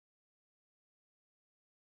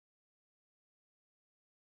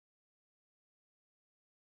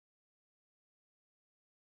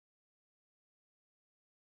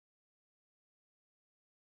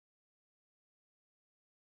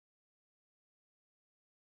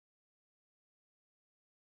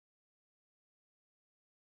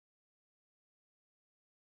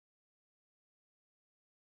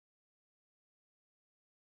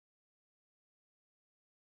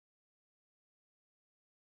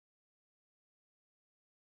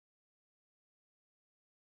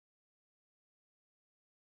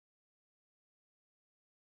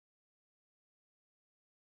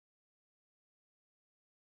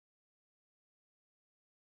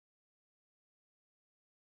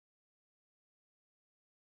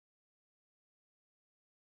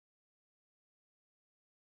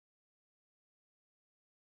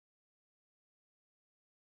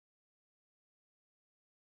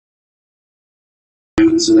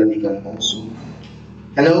so that they can also.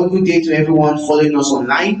 Hello, good day to everyone following us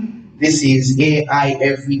online. This is AI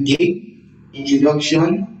Everyday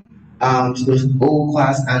introduction to the whole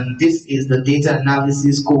class, and this is the data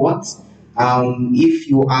analysis cohort. If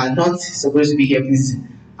you are not supposed to be here, please,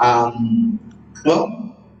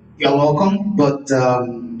 well, you're welcome, but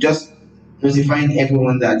just notifying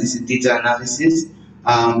everyone that this is data analysis.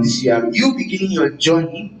 This year, you beginning your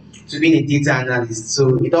journey to being a data analyst.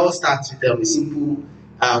 So it all starts with a simple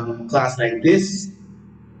class like this,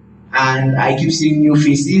 and I keep seeing new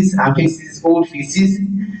faces and faces, old faces.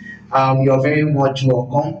 You're very much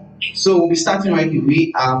welcome. So we'll be starting right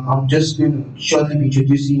away. I'm just going to shortly be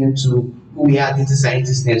introducing you to who we are, Data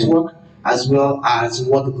Scientist Network, as well as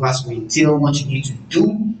what the class will entail, what you need to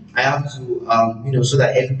do. I have to, so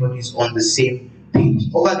that everybody is on the same page.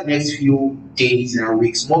 Over the next few days and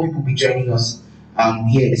weeks, more people will be joining us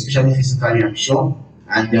here, especially physically, I'm sure.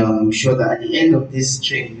 And I'm sure that at the end of this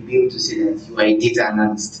training, you'll be able to say that you are a data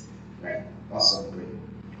analyst. Right? Awesome, great.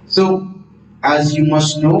 So, as you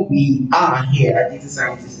must know, we are here at Data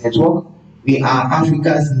Scientist Network. We are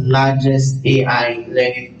Africa's largest AI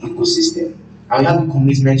learning ecosystem. And we have a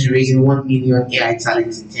commitment to raising 1 million AI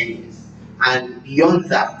talents in 10 years. And beyond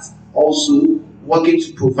that, also working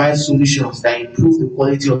to provide solutions that improve the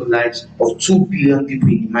quality of lives of 2 billion people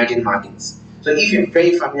in emerging markets. So if you're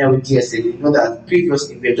very familiar with DSN, you know that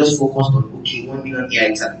previously we were just focused on, okay, 1 million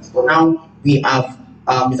AI talents. But now we have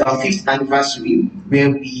it's our 5th anniversary where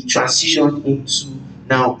we transitioned into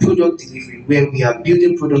now product delivery, where we are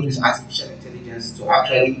building product with artificial intelligence to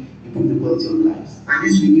actually improve the quality of lives. And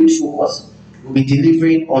this renewed focus will be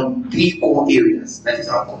delivering on 3 core areas. That is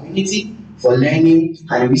our community for learning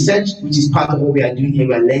and research, which is part of what we are doing here.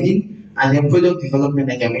 We are learning, and then product development,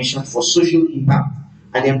 like I mentioned, for social impact,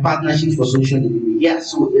 and then partnerships for solution delivery. Yeah,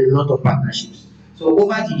 so a lot of partnerships. So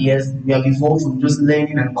over the years, we have evolved from just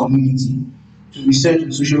learning and community to research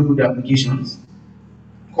and social good applications,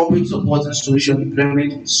 corporate support and solution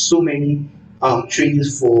deployment with so many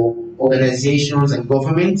trainings for organizations and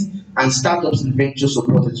government, and startups and venture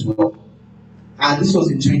support as well. And this was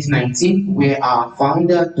in 2019, where our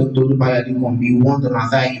founder, Dr. Olubayo Adekombi, won the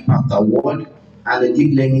Mathai Impact Award and the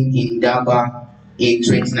Deep Learning in DABA in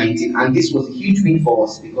 2019. And this was a huge win for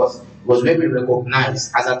us because it was very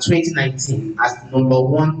recognized as a 2019 as the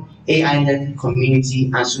 #1 AI learning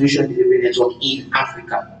community and solution delivery network in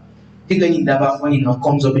Africa. Deep Learning in DABA, funny enough,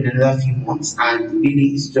 comes up in another few months, and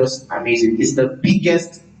really is just amazing. It's the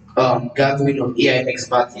biggest gathering of AI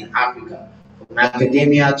experts in Africa, from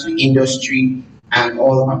academia to industry and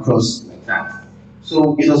all across like that.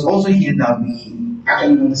 So it was also here that we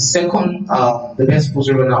actually won the second, the best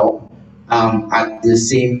poster runner at the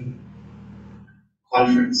same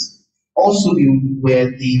conference. Also, we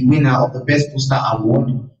were the winner of the Best Poster Award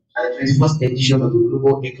at the 21st edition of the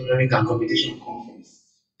Global Economic and Competition Conference.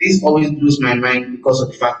 This always blows my mind because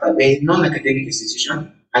of the fact that we're a non-academic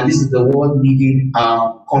institution, and this is the world-leading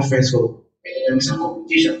conference for economics and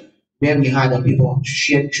competition, where we had people to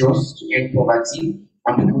share trust, to end poverty,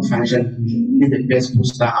 and people financial inclusion. We made the best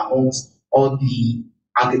poster amongst all the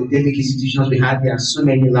academic institutions we had. There are so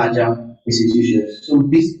many larger institutions. So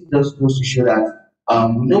this just goes to show that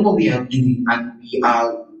we know what we are doing, and we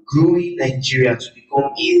are growing Nigeria to become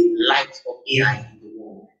a light of AI in the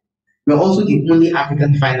world. We're also the only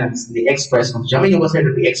African finance in the Express competition. How many of us heard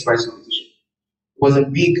of the Express competition? It was a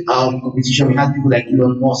big competition. We had people like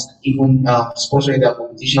Elon Musk even sponsoring that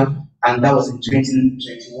competition, and that was in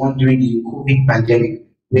 2021 during the COVID pandemic,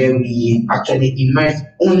 where we actually immersed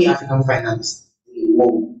only African finalists in the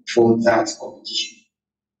world for that competition.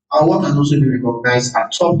 Our work has also been recognized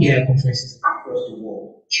at top AI conferences across the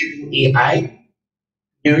world. Triple AI,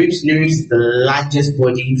 NeurIPS is the largest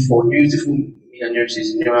body for beautiful NeurIPS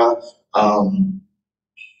is neural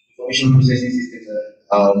information processing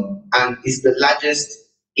systems, and it's the largest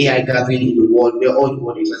AI gathering in the world where all the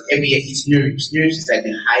bodies, every year it's NeurIPS. NeurIPS is like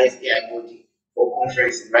the highest AI body for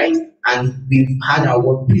conferences, right? And we've had our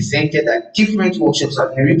work presented at different workshops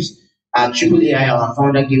at NeurIPS. Triple AI, our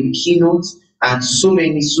founder, gave a keynote, and so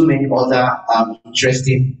many other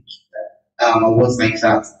interesting awards like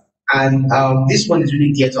that. And this one is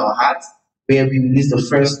really dear to our heart, where we released the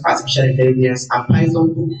first artificial intelligence and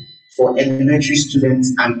Python book for elementary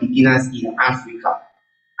students and beginners in Africa.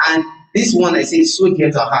 And this one I say is so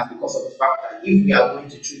dear to our heart because of the fact that if we are going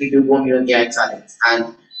to truly build 1 million AI talents, and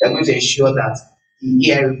we are going to ensure that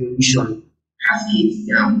the AI revolution has hit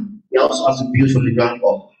down, we also have to build from the ground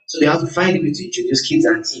up. So we have to find a way to introduce kids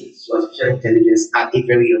and teens to artificial intelligence at a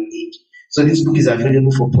very young age. So this book is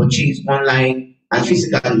available for purchase online and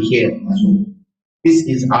physically here as well. This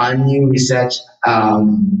is our new research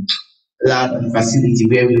lab and facility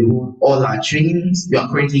where we hold all our trainings. You are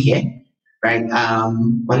currently here, right?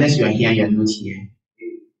 Unless you are here, you're not here.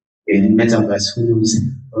 In the metaverse, who knows?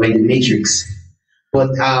 Or in the matrix.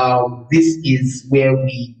 But this is where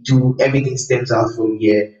we do everything stems out from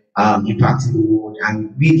here, impacting the world.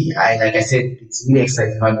 And really, like I said, it's really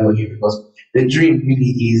exciting to have you all here because the dream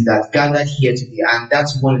really is that gathered here today, and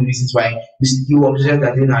that's one of the reasons why you observe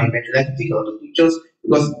that during our event, we like to take a lot of pictures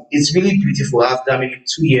because it's really beautiful. After maybe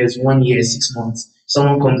 2 years, 1 year, 6 months,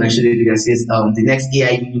 someone comes and shows the video and says, "The next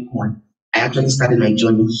AI unicorn. I actually started my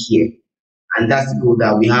journey here." And that's the goal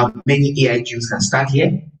that we have. Many AI dreams can start here,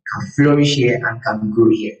 can flourish here, and can grow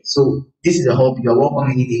here. So this is a hub. You're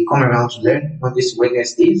welcome any day. Come around to learn. Mondays to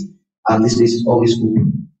Wednesdays. This place is always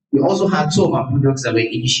open. We also had two of our products that were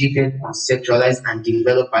initiated, conceptualized, and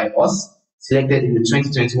developed by us, selected in the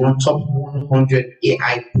 2021 top 100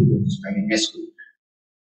 AI products by UNESCO.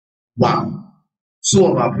 Wow. Two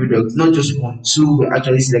of our products, not just one, two were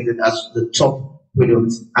actually selected as the top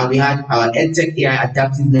products. And we had our EdTech AI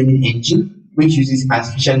Adaptive Learning Engine, which uses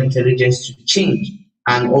artificial intelligence to change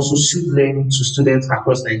and also suit learning to students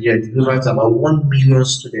across Nigeria, delivered to about 1 million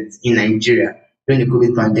students in Nigeria during the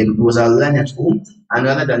COVID pandemic. It was our learn at home, and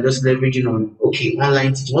rather than just leveraging on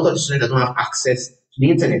online teaching, what are the students that don't have access to the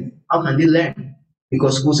internet? How can they learn?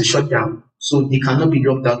 Because schools are shut down, so they cannot be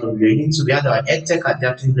dropped out of learning. So we had our EdTech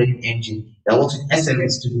Adaptive Learning Engine that works with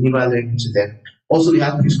SMS to deliver learning to them. Also, we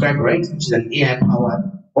have Prescribe Right, which is an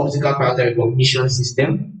AI-powered optical character recognition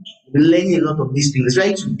system. We're learning a lot of these things.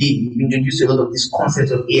 Right today, we've introduced a lot of these concepts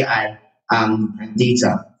of AI and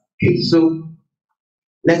data. Okay, so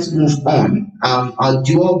let's move on. Our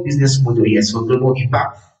dual business model here, so Global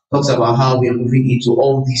Impact, talks about how we are moving into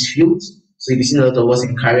all these fields. So you've seen a lot of us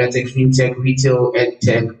in career tech, fintech, retail, ed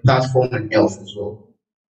tech, platform, and health as well.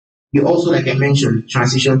 We also, like I mentioned,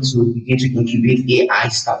 transition to begin to incubate AI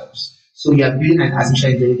startups. So we are building an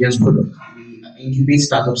artificial intelligence product. We incubate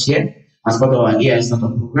startups here as part of our AI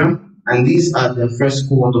startup program. And these are the first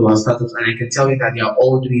cohort of our startups, and I can tell you that they are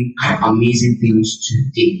all doing amazing things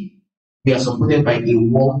today. They are supported by a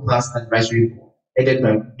world-class advisory board headed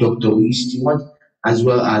by Dr. Louis Stewart, as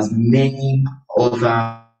well as many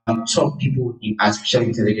other top people in artificial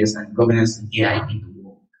intelligence and governance in AI in the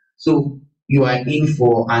world. So you are in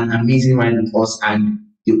for an amazing ride with us, and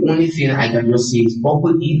the only thing I can just say is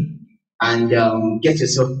buckle in and get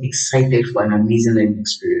yourself excited for an amazing learning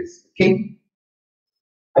experience. Okay?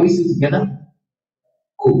 Are we still together?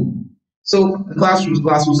 Cool. So the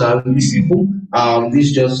classrooms are really simple.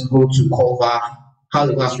 These just go to cover how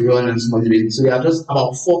the class will run and some of the basics. So there are just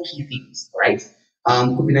about four key things, right?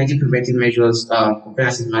 COVID-19 preventive measures,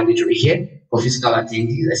 compliance is mandatory here for physical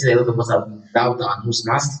attendees. I said a lot of us have been without our nose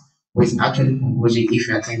masks, but it's actually compulsory if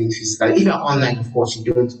you're attending physically. If you're online, of course,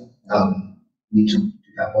 you don't need to do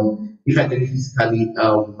that. But if you're attending physically,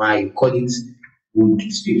 my colleagues would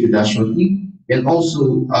speak to that shortly. Then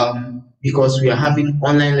also, because we are having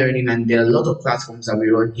online learning and there are a lot of platforms that we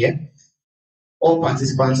run here, all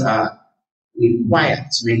participants are required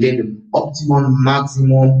to maintain the optimum,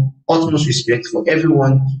 maximum, utmost respect for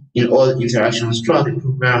everyone in all interactions throughout the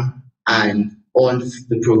program and on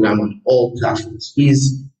the program on all platforms.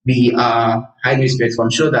 Please be highly respectful.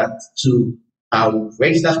 I'm sure that to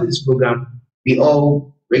register for this program, we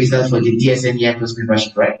all registered for the DSN Plus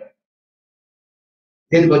membership, right?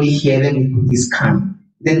 Anybody here, let me put this calm.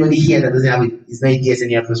 Anybody here that doesn't have it is not a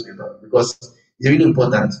DSN Plus member because it's really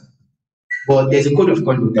important. But there's a code of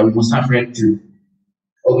conduct that we must have read through,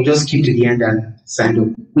 or we just keep to the end and sign up.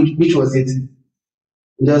 Which was it?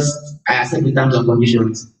 Just I accept the terms and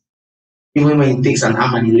conditions. Even when it takes an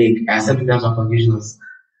arm and a leg, I accept the terms and conditions.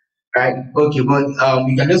 Right? Okay, but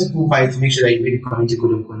you can just go by to make sure that you read the community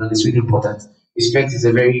code of conduct. It's really important. Respect is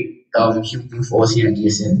a very huge thing for us here at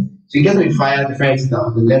DSN. So you get to the fire exit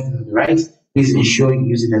on the left and on the right. Please ensure you're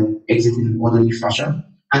using them exiting in orderly fashion.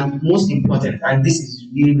 And most important, and this is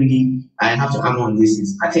really, I have to hammer on this,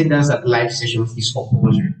 is attendance at live sessions is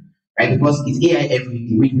compulsory, right? Because it's AI every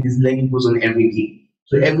day, which means learning goes on every day.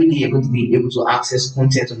 So every day you're going to be able to access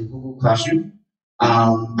content on the Google Classroom,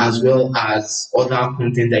 as well as other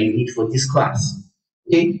content that you need for this class.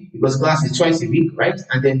 Okay, because class is twice a week, right?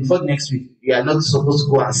 And then before next week, you are not supposed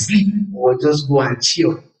to go and sleep or just go and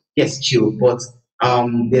chill. Yes, chill, but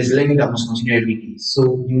there's learning that must continue every day.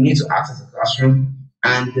 So you need to access the classroom,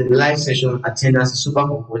 and the live session attendance is super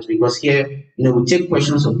compulsory because here, we take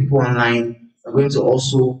questions from people online. We're going to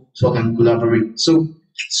also talk and collaborate. So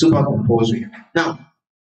super compulsory. Now,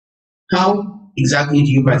 how exactly do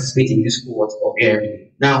you participate in this cohort of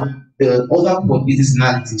AI? Now, the other cohort, business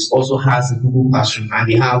analytics, also has a Google Classroom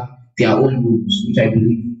and they have their own rules, which I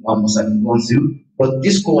believe must have been gone through. But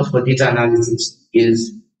this course for data analytics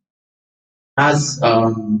is has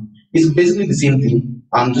it's basically the same thing.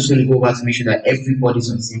 I'm just going to go over to make sure that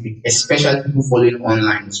everybody's on the same page, especially people following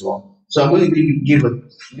online as well. So I'm going to give a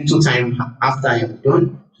little time after I am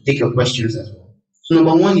done to take your questions as well. So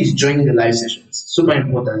number one is joining the live sessions. Super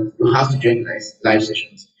important. You have to join the live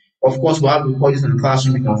sessions. Of course, we have recordings in the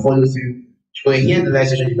classroom. You can follow through. But here in the live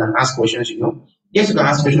session, you can ask questions. Yes, you can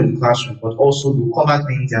ask questions in the classroom, but also you cover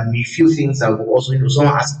things and be few things that will also,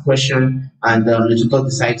 someone asks a question and the tutor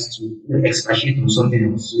decides to expatiate on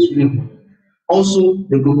something else. So it's really important. Also,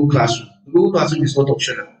 the Google Classroom. The Google Classroom is not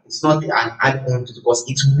optional. It's not an add-on to the course.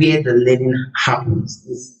 It's where the learning happens.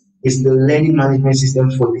 It's the learning management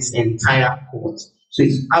system for this entire course. So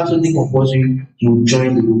it's absolutely compulsory you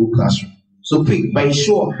join the Google Classroom. So quick, by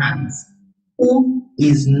show of hands, who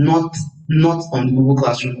is not on the Google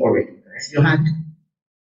Classroom already? Raise your hand.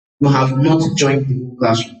 You have not joined the Google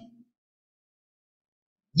Classroom.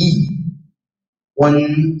 E.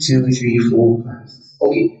 1, 2, 3, 4, 5, 6.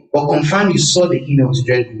 Okay, but confirm you saw the email to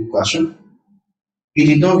join the Google Classroom. You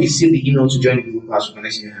did not receive the email to join the Google Classroom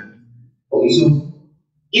unless you have. Okay, so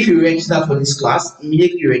if you register for this class,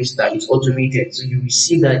 immediately you register, it's automated, so you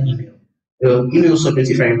receive that email. The email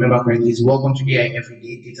subject, if I remember correctly, is welcome to AI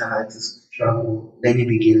Everyday Data Analytics Travel Learning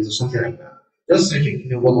Begins or something like that. Just search your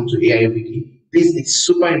email, welcome to AI Everyday. This is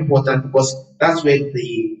super important because that's where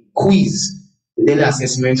the quiz, the daily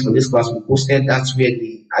assessment for this class will be posted. That's where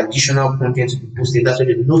the additional content will be posted. That's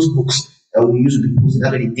where the notebooks that we use will be posted.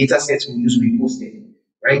 That's where the data sets we use will be posted.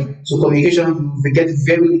 Right? So communication, we get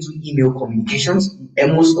very little email communications,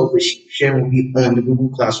 and most of the sharing will be on the Google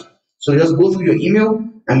Classroom. So just go through your email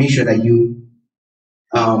and make sure that you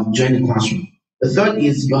join the classroom. The third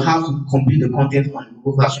is you have to complete the content on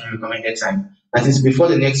Google Classroom recommended time. That is before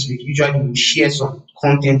the next week. Usually we share some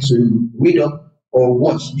content to read up or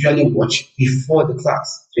watch, usually watch before the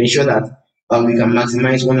class to ensure that we can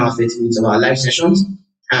maximize 1 hour 30 minutes of our live sessions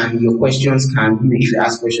and your questions can, if you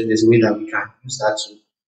ask questions, there's a way that we can use that to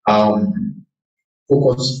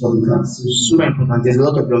focus for the class. So it's super important. There's a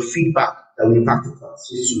lot of your feedback that will impact the class.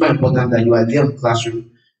 So it's super important that you are there in the classroom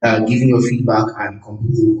giving your feedback and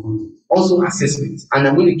completing the content. Also assessments. And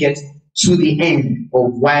I'm going to get to the end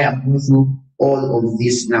of why I'm going through all of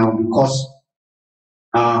this now because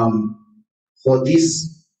for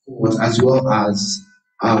this course as well as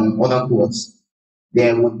other courses,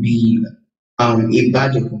 there would be a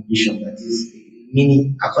badge of completion that is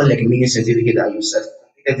mini, I call it like a mini certificate that you have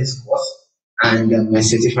completed this course and we're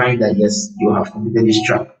certifying that yes, you have completed this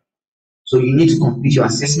track. So you need to complete your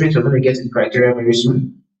assessment. We're going to get to the criteria very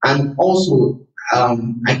soon. And also,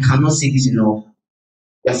 I cannot say this enough.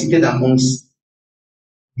 You are seated amongst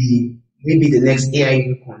the maybe the next AI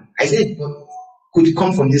unicorn. I said it could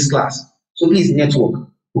come from this class. So please network.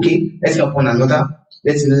 Okay, let's help one another.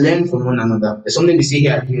 Let's learn from one another. There's something we say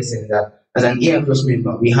here at DSM that as an AI Plus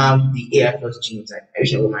member, we have the AI Plus genotype. I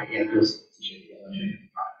wish I were my AI Plus t-shirt here.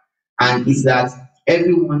 And it's that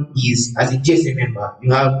everyone is, as a GSA member,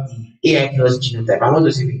 you have the AI Plus genotype. And what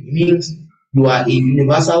does it mean? It means you are a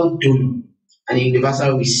universal donor and a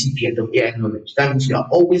universal recipient of AI knowledge. That means you are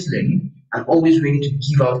always learning and always ready to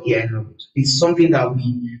give out AI knowledge. It's something that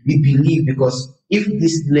we believe because if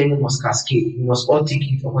this learning must cascade, we must all take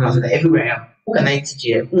it upon ourselves. Everywhere I am, who can I teach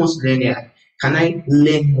here? Who wants to learn AI? Can I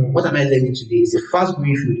learn more? What am I learning today? It's a fast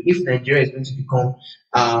growing field. If Nigeria is going to become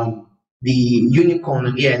the unicorn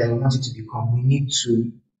of AI that we want it to become, we need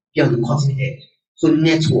to be on the cutting edge. So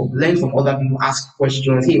network, learn from other people, ask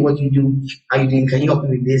questions. Hey, what do you do? How are you doing? Can you help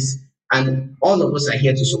me with this? And all of us are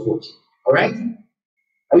here to support. All right?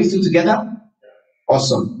 Are we still together?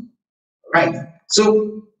 Awesome. All right.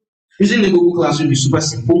 So using the Google Classroom is super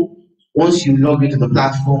simple. Once you log into the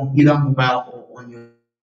platform, either mobile or on your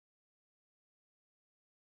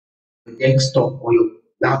desktop or your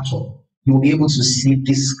laptop, you'll be able to see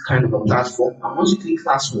this kind of a platform. And once you click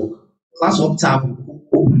classwork tab will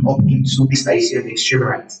open up into this that you see on the extreme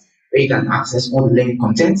right, where you can access all the learning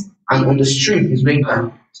content. And on the stream is where you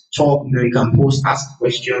can talk, you can post, ask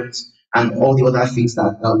questions, and all the other things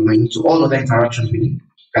that you might need to, all other interactions with you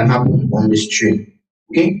can happen on the stream.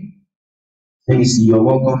 Okay? Let me see, you're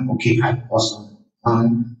welcome. Okay, hi, awesome.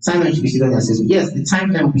 Timeline should be still on the assessment. Yes, the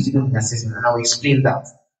timeline will be still on the assessment, and I'll explain that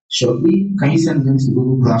shortly. Can you send them to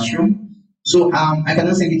Google Classroom? So I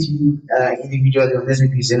cannot send it to you individually unless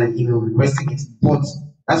maybe you send an email requesting it. But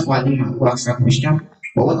that's why I need my ask that question.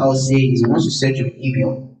 But what I'll say is once you search your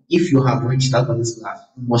email, if you have registered for this class,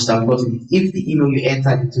 you must have gotten it. If the email you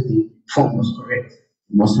entered into the form was correct,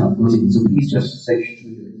 you must have gotten it. So please just search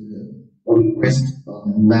through your email or request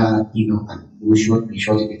that email and we will shortly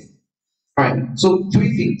get it. All right. So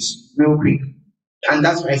three things real quick. And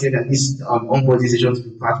that's why I said that this onboarding session to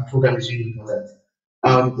be part of the program is really important.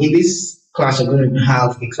 In this class, you're going to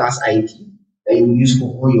have a class ID that you use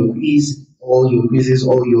for all your quizzes,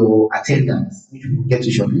 all your attendance, which we'll get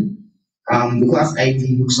to shortly. The class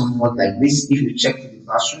ID looks somewhat like this. If you check in the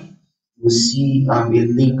classroom, you'll see a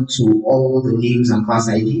link to all the names and class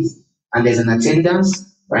IDs. And there's an attendance,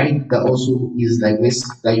 right, that also is like this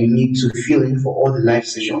that you need to fill in for all the live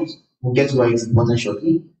sessions. We'll get to why it's important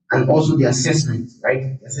shortly. And also the assessment,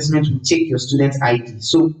 right? The assessment will take your student ID.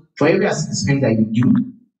 So for every assessment that you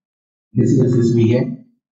do, you see the assessment here,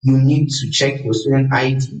 you need to check your student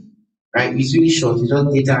ID, right? It's really short. It's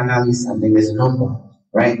just data analysis and then there's a number,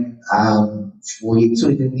 right? For it, so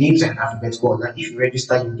the names are in alphabetical order. If you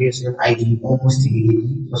register, you get your student ID almost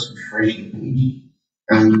immediately. Just refresh the page,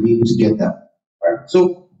 and you'll be able to get that. Right.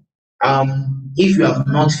 So, if you have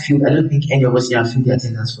not filled, I don't think any of us here have filled the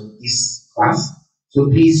attendance for this class. So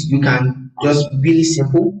please, you can just really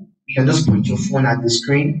simple. You can just point your phone at the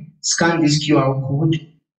screen, scan this QR code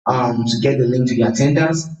to get the link to the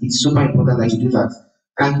attendance. It's super important that you do that.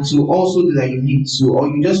 And to also do that, you need to, or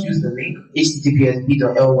you just use the link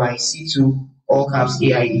https://bit.ly/c2 all caps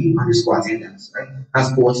AIE underscore attendance, right?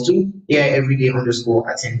 That's port 2 AI everyday underscore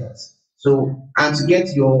attendance. So, and to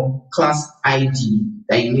get your class ID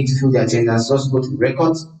that you need to fill the attendance, just go to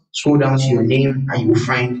records, scroll down to your name, and you will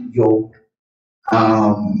find your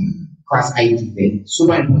class ID there.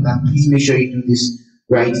 Super important. Please make sure you do this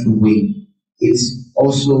right away. It's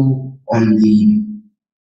also on the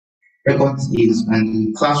records is on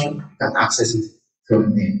the classroom. You can access it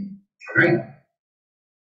from there. All right.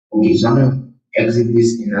 Okay, so I'm gonna exit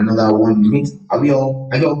this in another 1 minute. Have you all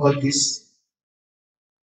got this?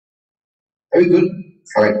 Very good.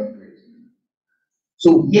 All right.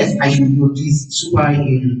 So yes, I should notice super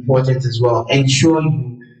important as well. Ensure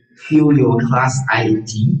you fill your class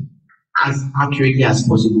ID as accurately as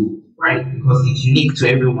possible, right? Because it's unique to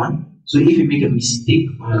everyone. So if you make a mistake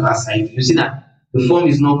on your class ID, you see that the form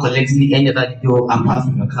is not collecting any other detail apart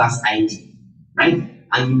from your class ID, right?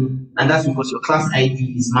 And that's because your class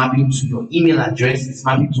ID is mapping to your email address, it's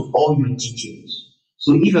mapping to all your details.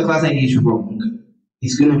 So if your class ID is wrong,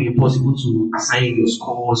 it's going to be impossible to assign you your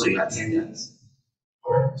scores or your attendance.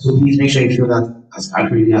 So please make sure you fill that as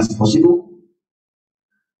accurately as possible.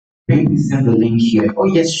 Maybe send the link here. Oh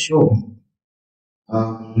yes, sure.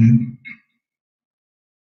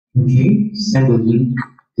 Okay, send the link.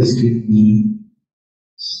 Just give me a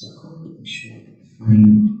second. Make sure I can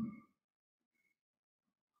find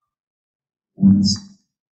one.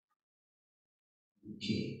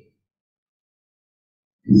 Okay.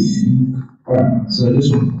 Alright, so I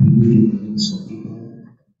just want to give you the links for people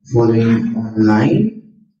following online.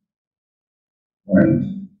 Alright.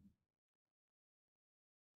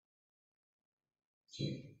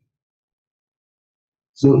 Okay.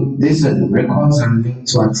 So these are the records and link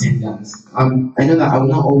to attendance. I know that I will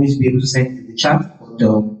not always be able to send it to the chat, but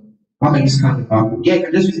how can you scan the barcode? Yeah, you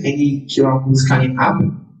can just use any QR code scanning app.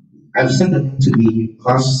 I've sent the link to the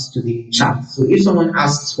class to the chat. So if someone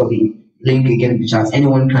asks for the link again in the chat,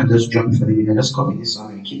 anyone can just drop it for them. You can just copy this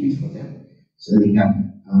one and keep it for them so they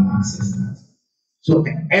can access that. So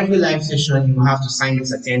every live session you will have to sign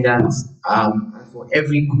this attendance. And for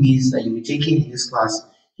every quiz that you'll be taking in this class,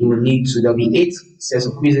 you will need to, there'll be 8 sets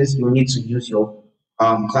of quizzes. You will need to use your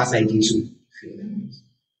class ID to fill them.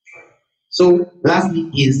 So lastly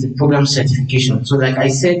is the program certification. So like I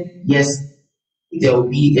said, yes, there will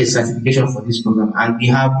be a certification for this program, and we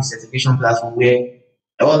have a certification platform where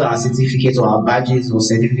all our certificates or our badges or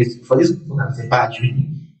certificates for this program is a badge really.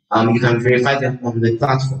 You can verify them on the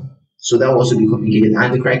platform. So that will also be complicated.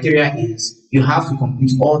 And the criteria is you have to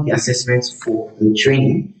complete all the assessments for the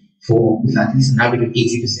training for with at least an average of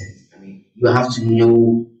 80%. I mean, you have to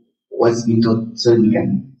know what's being taught so you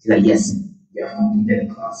can say that yes, you have completed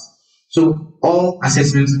the class. So all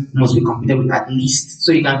assessments must be completed with at least.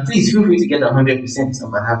 So you can please feel free to get 100%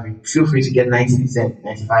 of an average. Feel free to get 90%,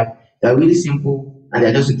 95. They're really simple and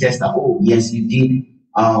they're just to test that oh yes you did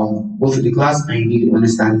go through the class and you need to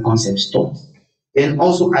understand the concepts taught. Then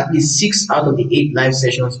also at least 6 out of the 8 live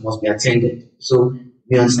sessions must be attended. So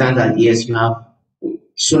we understand that yes you have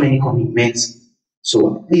so many commitments.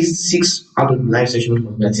 So at least 6 out of the live sessions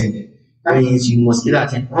must be attended. That means you must either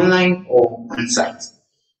attend online or on site.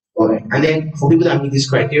 Alright, and then for people that meet this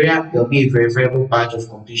criteria, there'll be a verifiable badge of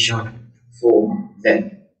completion for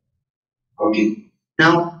them. Okay.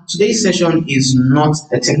 Now, today's session is not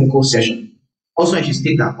a technical session. Also, I should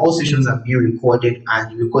state that all sessions are being recorded,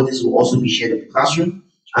 and the recordings will also be shared in the classroom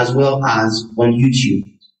as well as on YouTube.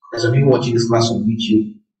 There's some people watching this class on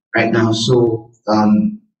YouTube right now, so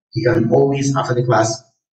you can always after the class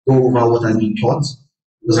go over what has been taught,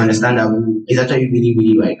 because I understand that it's actually really,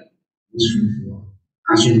 really like useful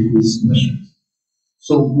for answering these questions.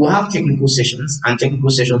 So we'll have technical sessions, and technical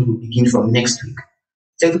sessions will begin from next week.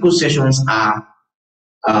 Technical sessions are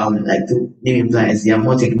like the name implies, they are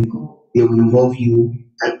more technical. They will involve you,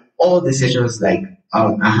 and all the sessions like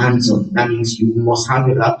are hands-on. That means you must have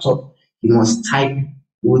your laptop. You must type.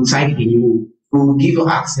 You will type in. We will give you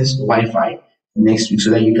access to Wi-Fi next week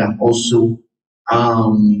so that you can also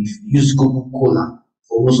use Google Colab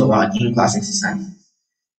for most of our in-class exercises.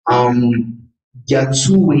 Um, there are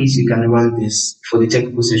two ways you can run this for the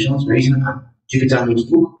technical sessions. We're using a Jupyter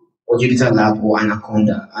Notebook or Jupyter Lab or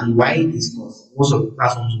Anaconda. And why is because most of the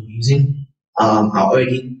platforms we're using are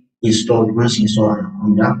already installed once you install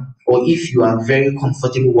Anaconda. Or if you are very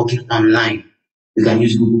comfortable working online, you can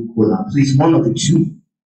use Google Colab. So it's one of the two.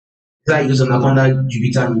 Either you use Anaconda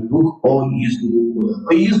Jupyter Notebook or you use Google Colab.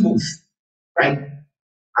 Or you use both, right?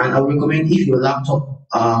 And I would recommend if your laptop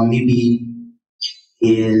maybe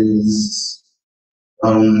is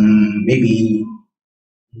maybe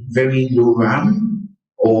very low RAM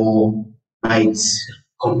or might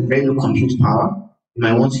very low compute power, you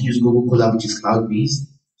might want to use Google Colab, which is cloud based,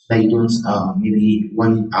 so that you don't maybe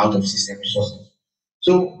run out of system resources.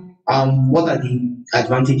 So, what are the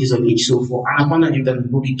advantages of each? So, for Anaconda and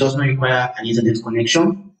Internet Book, it does not require an internet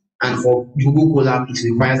connection, and for Google Colab, it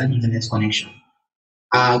requires an internet connection.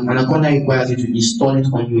 Anaconda requires you to install it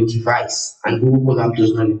on your device, and Google Colab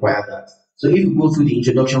does not require that. So if you go through the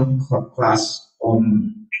introduction class or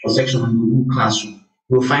section on Google Classroom,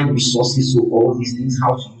 you'll find resources to all these things,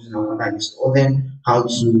 how to use Anaconda and install them, how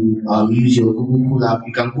to use your Google Colab.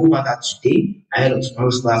 You can go over that today ahead of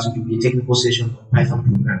tomorrow's class, which will be a technical session on Python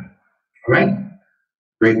programming. All right,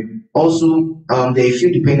 great. Also, there are a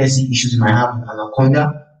few dependency issues you might have with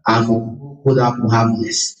Anaconda, and for Google Colab, will have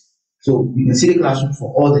less. So you can see the classroom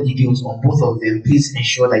for all the details on both of them. Please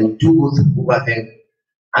ensure that you do go through over them,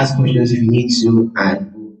 ask questions if you need to,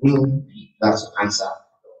 and we will be glad to answer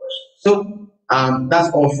the questions. So that's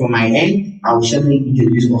all from my end. I will shortly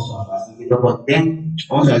introduce also our facilitator, but then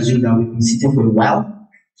I want to assume that we've been sitting for a while.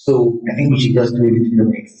 So I think we should just do a little bit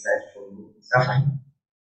of exercise for you. Is that fine?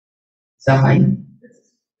 Is that fine?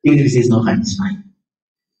 Even if it says not fine, it's fine.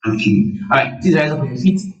 I'm kidding. Alright, please rise up on your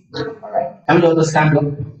feet. Alright. Can we all just stand up?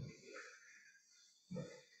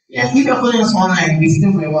 Yeah, if you're following us online, we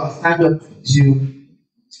still for a while, stand up to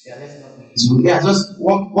yeah, just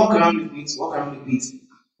walk around the bit, walk around the bit.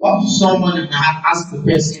 Walk to someone and ask the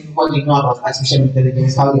person what they know about artificial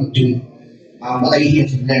intelligence, how they're doing. What are you here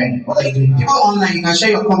to learn? What are you doing? People online, you can share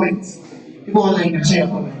your comments. People online, you can share your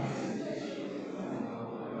comments.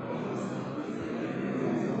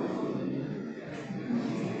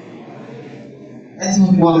 Let's see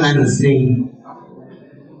what people online are saying.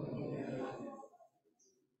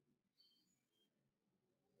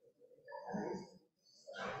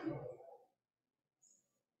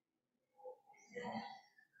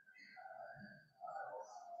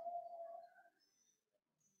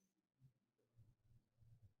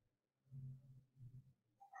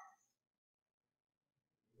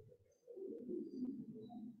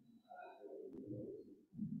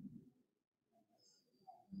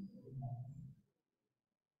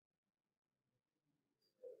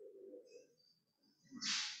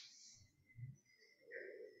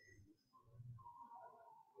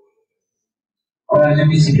 Alright, let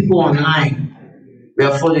me see. People online. We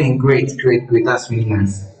are following. Great, great, great. That's really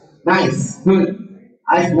nice. Nice. Good.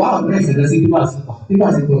 Wow, nice. I can see people are saying, okay,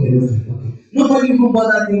 okay. Nobody even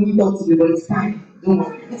bother when we talk to me, but it's fine. Don't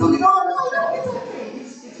worry. It's okay. No, no, no, it's okay.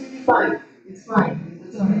 It's really fine. It's fine.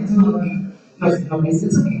 It's alright. It's not okay. No, it's not.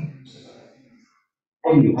 It's okay.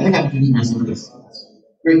 Anyway, I think I'm doing myself this.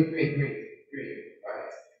 Great, great, great, great.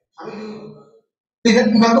 Alright. How do you we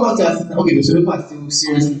can go back to that. Okay, so people are still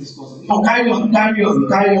seriously discussing. No, carry on to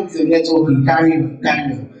the networking, carry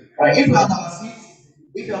on. Alright, if you have our seats,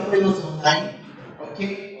 if you are following us online,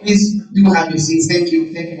 okay, please do have your seats. Thank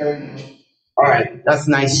you very much. Alright, that's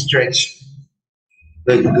a nice stretch.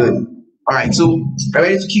 Good, good. Alright, so are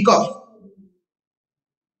ready to kick off?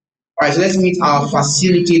 Alright, so let's meet our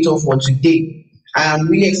facilitator for today. I am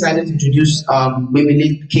really excited to introduce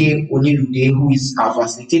Memele K. Onilude, who is our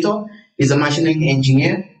facilitator. He's a machine learning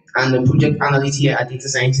engineer and a project analyst here at Data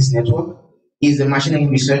Scientist Network. He's a machine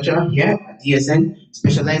learning researcher here at DSN,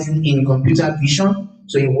 specializing in computer vision.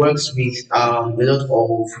 So he works with a lot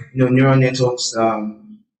of neural networks,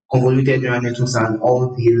 convoluted neural networks, and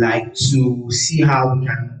all the like to see how we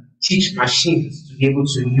can teach machines to be able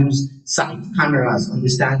to use sight cameras,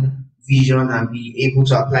 understand vision, and be able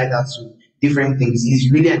to apply that to different things.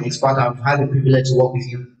 He's really an expert. I've had the privilege to work with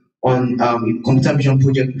him on a computer vision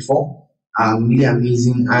project before. Really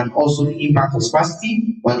amazing, and also the impact of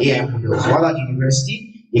sparsity on AI models. While at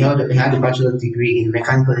university, he had a bachelor's degree in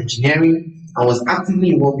mechanical engineering and was actively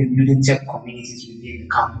involved in building tech communities within the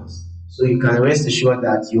campus. So you can rest assured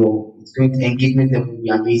that your it's going to engagement level will be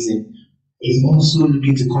amazing. Is also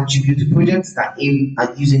looking to contribute to projects that aim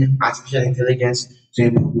at using artificial intelligence to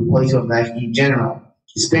improve the quality of life in general.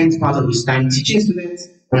 He spends part of his time teaching students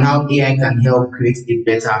on how AI can help create a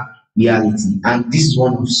better reality. And this is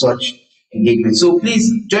one of such engagements. So please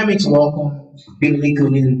join me to welcome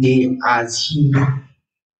Bimile Day as he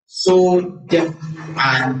so definitely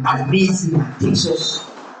and amazing takes us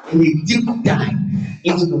in a deep dive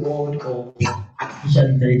into the world of artificial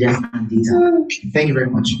intelligence and data. Thank you very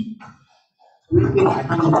much.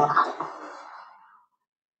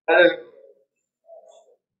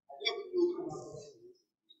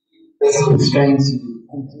 Person is trying to.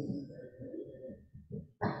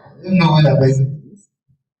 I don't know what that person is.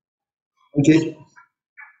 Okay.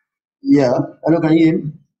 Yeah. Hello, can you hear me?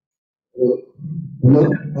 Hello.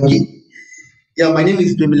 Okay. Yeah, my name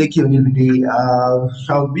is Bimileke Onibide.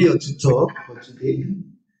 I'll be your tutor for today,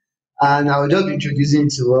 and I'll just be introducing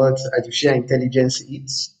to what artificial intelligence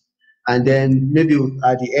is, and then maybe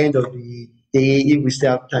at the end of the day, if we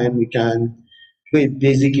still have time, we can do a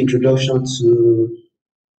basic introduction to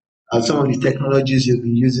some of the technologies you'll be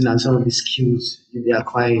using and some of the skills you'll be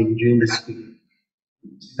acquiring during the school.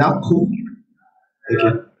 Is that cool?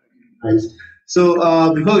 Okay, nice. So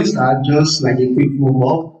before we start, just like a quick warm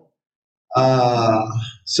up.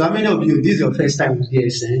 So how many of you, this is your first time with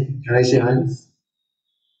DSN? Can I see hands?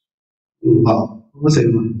 Oh, wow, almost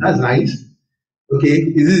everyone. That's nice. Okay,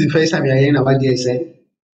 is this the first time you're hearing about DSN?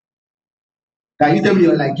 Can you tell me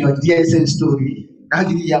your DSN story? How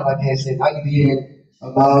did you hear about DSN? How did you hear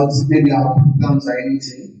about maybe our programs or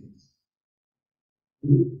anything?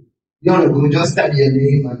 You want to go, just tell me your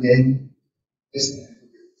name and then just.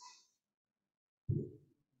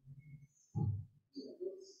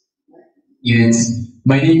 Yes,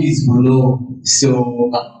 my name is Bolo.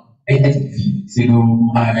 So, I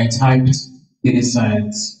typed data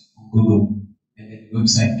science on Google, and then the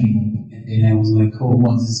website came up, and then I was like, oh,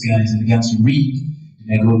 what's this guys? And I began to read, and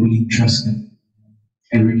I got really interested.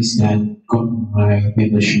 I really started, got my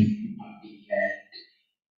membership, and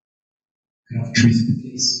kind of traced the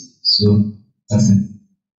place. So, that's it.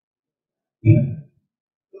 Yeah.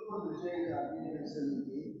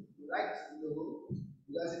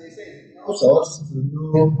 Helps us to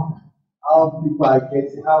know how people are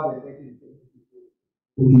getting, how they're getting things.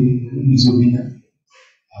 Okay, my name is Obina.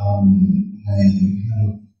 I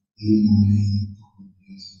have AI couple of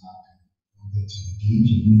years back. I wanted to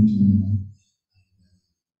engage into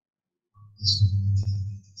this community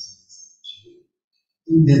data science.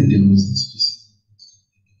 And then there was this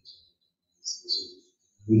specific so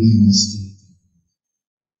I really missed it.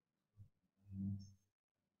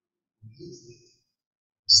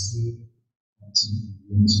 Still wanting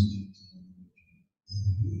to learn to get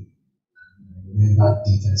I remember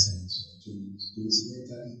data science. So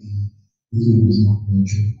coincidentally, the video was not going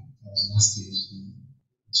through. That was last year.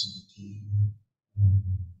 So it came.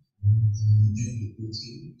 And during the boot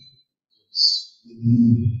camp, it was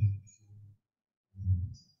really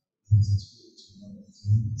things that spoke to a lot of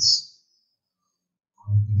things.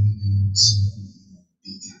 Probably doing something like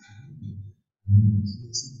data kind. And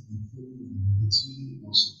it's really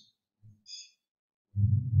also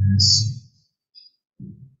nice.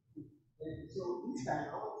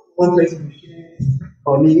 One person to share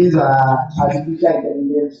for me is artificial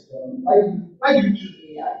intelligence. Why do you choose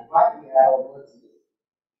AI? Why AI or what?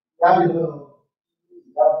 Yeah, you know,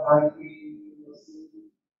 that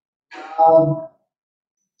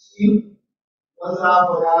you also have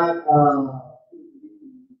for that,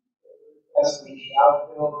 as we have,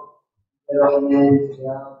 development,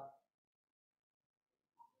 yeah,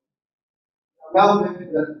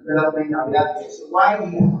 development, and that. So why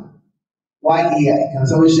AI? Why AI? Can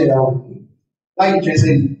someone share that with me? Why are you interested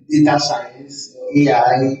in data science, or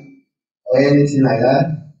AI, or anything like that?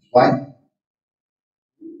 Why?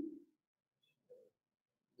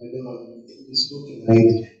 Right?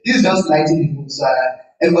 This is just lighting people so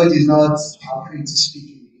that everybody is not afraid to speak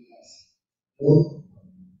in the class. No?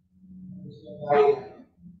 Why?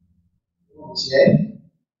 Yeah?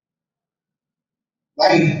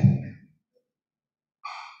 Why?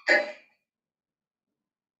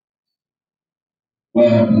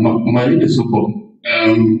 My name is Supo.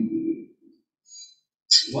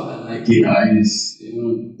 What I like AI is,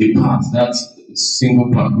 the part, that single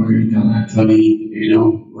part where you can actually,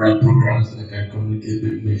 write programs that can communicate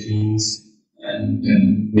with machines and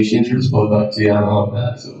then machines respond back to you and all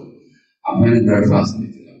that. So I find it very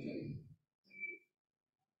fascinating actually.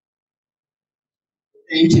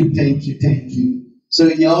 Thank you. So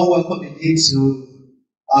you're all welcome again to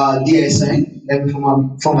DSN. Let me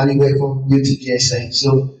formally welcome you to DSN.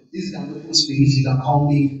 So this is an open space. You can call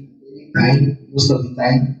me anytime, most of the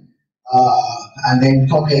time. And then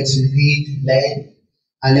come here to read, learn,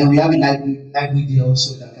 and then we have a live video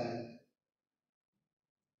also that can.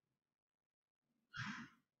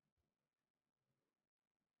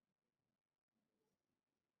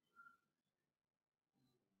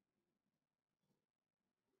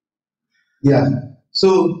 Yeah.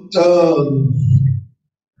 So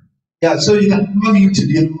yeah, so you can log into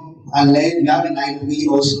the and learn. You have a library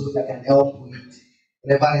also that can help with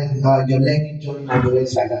whatever your learning journey and the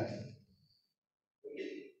rest like that.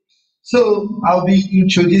 So I'll be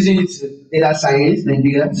introducing it to data science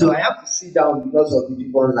Nigeria. So I have to sit down because of the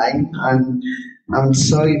people online, and I'm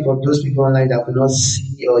sorry for those people online that could not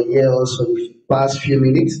see or hear us for the past few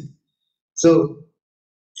minutes. So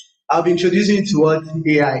I'll be introducing you to what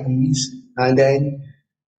AI is, and then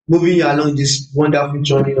moving you along this wonderful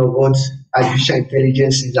journey of what artificial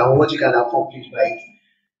intelligence is and what you can accomplish by it.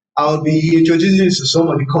 I'll be introducing you to some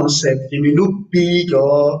of the concepts. They may look big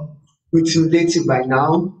or intimidating by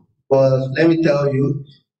now, but let me tell you,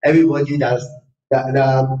 everybody that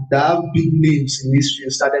have big names in this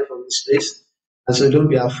field started from this place, and so don't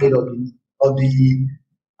be afraid of the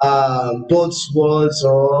buzzwords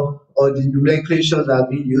or the nomenclatures that are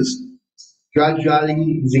being used.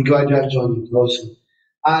 Gradually, it's a gradual journey also,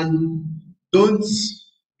 and don't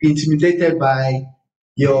be intimidated by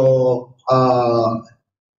your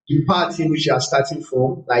the part in which you are starting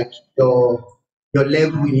from, like your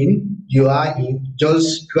level you are in,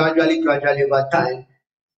 just gradually over time,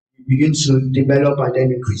 you begin to develop and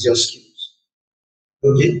then increase your skills.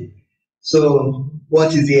 Okay. So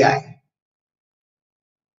what is AI?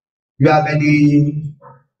 You have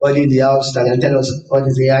anybody in the house that can tell us what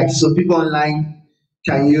is AI? So people online,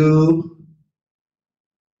 can you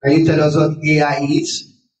can you tell us what AI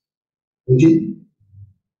is? Okay.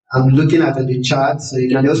 I'm looking at the chart, so you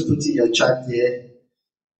can just put in your chart there.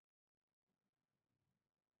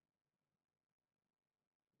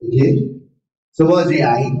 Okay. So what's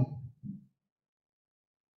AI?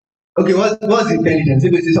 Okay, what's intelligence?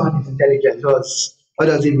 If you say someone is intelligent, what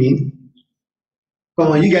does it mean?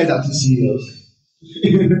 Come on, you guys are too serious.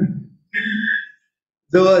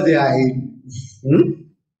 So what's AI? Hmm?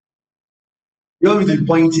 You want me to be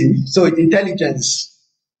pointing? So it's intelligence.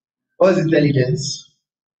 What's intelligence?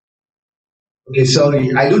 Okay,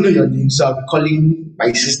 sorry, I don't know your name, so I'm calling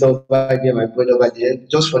my sister over there, my brother over there,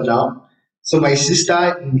 just for now. So my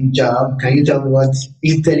sister in the job, can you tell me what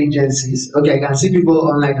intelligence is? Okay, I can see people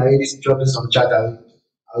online already dropping some chat.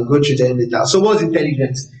 I'll go through them later. So what's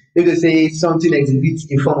intelligence? If they say something exhibits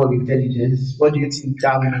a form of intelligence, what do you think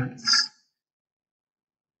that means?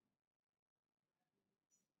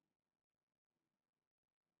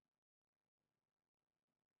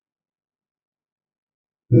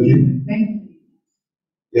 Okay.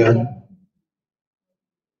 Yeah.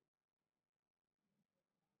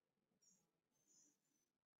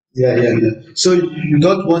 Yeah. So you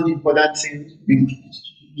got one important thing.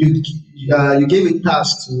 You gave a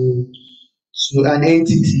task to an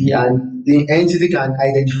entity, and the entity can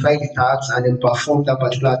identify the task and then perform that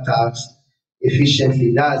particular task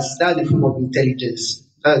efficiently. That's the form of intelligence.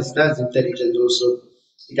 That's intelligence also.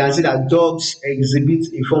 You can see that dogs exhibit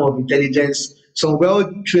a form of intelligence. Some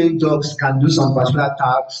well-trained dogs can do some particular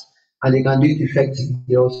tasks and they can do it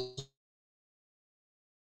effectively also.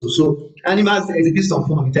 So animals exhibit some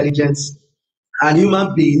form of intelligence, and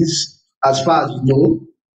human beings, as far as we know,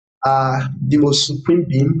 are the most supreme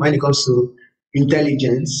being when it comes to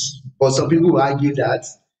intelligence. But some people will argue that.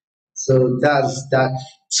 So that's that.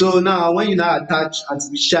 So now, when you now attach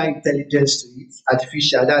artificial intelligence to it,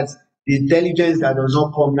 artificial, that's the intelligence that does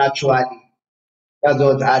not come naturally. That's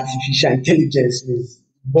what artificial intelligence means.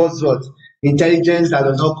 Buzzword. Intelligence that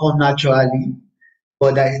does not come naturally,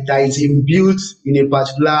 but that is inbuilt in a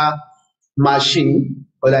particular machine,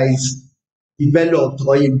 or that is developed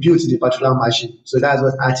or inbuilt in a particular machine. So that's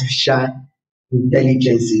what artificial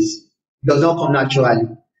intelligence is. It does not come naturally.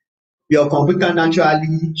 Your computer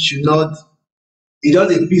naturally should not, it's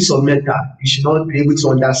just a piece of metal. You should not be able to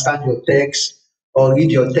understand your text or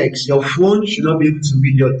read your text. Your phone should not be able to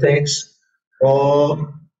read your text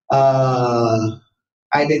or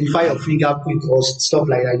identify your fingerprint or stuff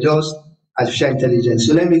like that. Just artificial intelligence.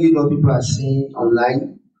 So let me read what people are saying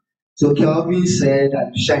online. So Kelvin said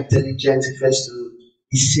artificial intelligence refers to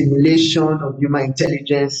the simulation of human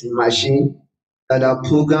intelligence in machine that are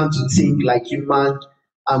programmed to think like human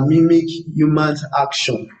and mimic human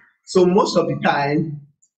action. So most of the time,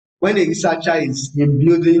 when a researcher is in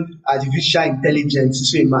building artificial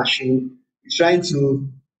intelligence into a machine, is trying to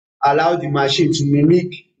allow the machine to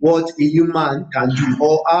mimic what a human can do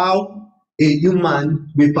or how a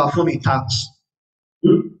human will perform a task.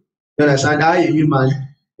 You understand how a human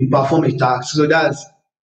will perform a task. So that's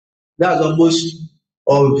almost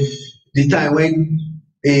of the time when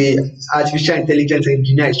a artificial intelligence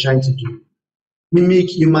engineer is trying to do mimic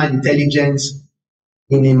human intelligence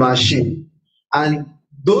in a machine. And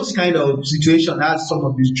those kind of situations has some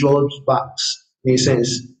of these drawbacks in a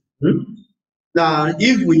sense. um Now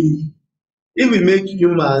if we make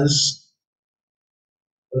humans,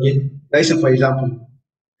 okay, let's say for example,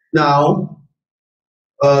 now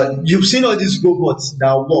you've seen all these robots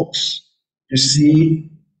that works, you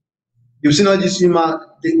see, you've seen all these human,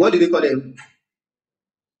 what do they call them?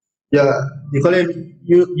 Yeah, they call them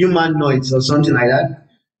humanoids or something like that.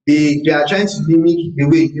 They are trying to mimic the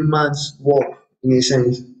way humans work in a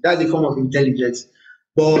sense. That's a form of intelligence.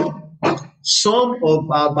 But some of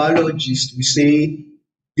our biologists will say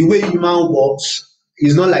the way human works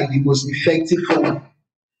is not like the most effective form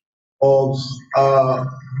of uh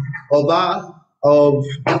of our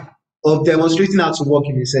of demonstrating how to work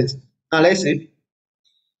in a sense. Now let's say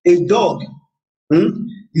a dog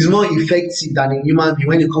is more effective than a human being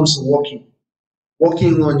when it comes to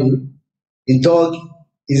walking, running. A dog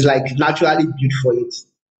is like naturally built for it.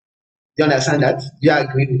 Do you understand that? Do you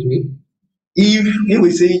agree with me? If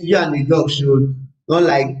we say you and a dog should run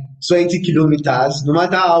like 20 kilometers, no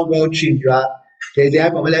matter how well trained you are, there's a high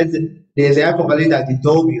probability that the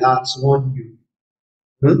dog will outrun you.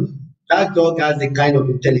 That dog has a kind of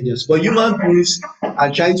intelligence. But human beings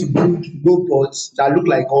are trying to build robots that look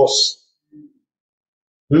like us.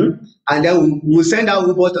 And then we'll send that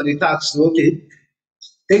robot on a task. So, okay,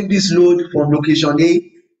 take this load from location A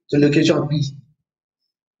to location B.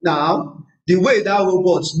 Now, the way that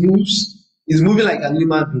robot moves is moving like an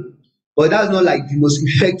human being, but that's not like the most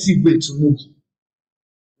effective way to move.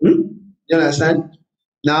 You understand?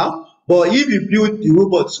 Now, but if you build the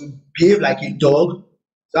robot to behave like a dog,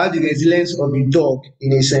 to have the resilience of a dog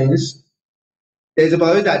in a sense, there's a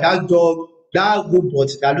probability that that robot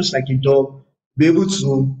that looks like a dog, will be able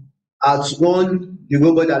to outrun the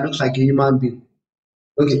robot that looks like a human being.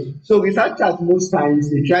 Okay, so researchers most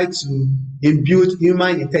times they try to impute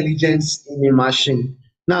human intelligence in a machine.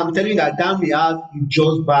 Now I'm telling you that that may have a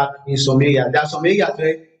drawback in some areas. There are some areas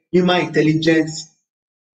where human intelligence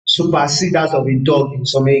supersede that of a dog in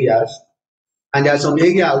some areas, and there are some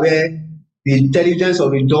area where the intelligence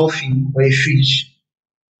of a dolphin or a fish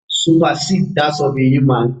supersede that of a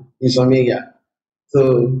human in some area.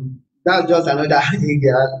 So that's just another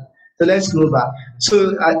area. So let's go back.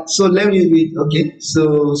 So let me read. Okay.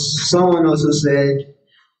 So someone also said,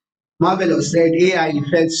 Marvelous said AI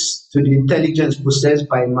refers to the intelligence possessed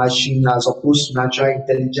by machine as opposed to natural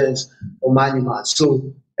intelligence from animals.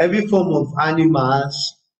 So every form of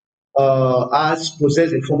animals has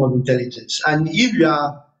possess a form of intelligence. And if you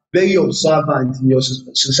are very observant in your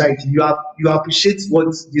society, you appreciate what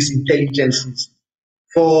this intelligence is.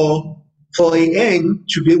 For a hen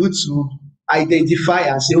to be able to identify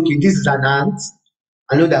and say, okay, this is an ant.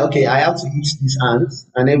 I know that okay, I have to eat this ant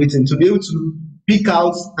and everything. To be able to pick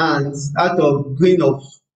out ants out of grain of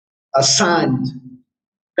a sand,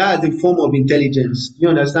 that's a form of intelligence. You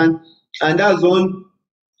understand? And that's one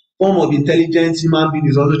form of intelligence human being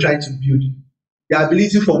is also trying to build. The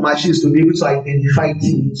ability for machines to be able to identify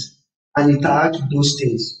things and interact with those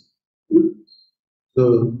things.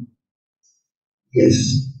 So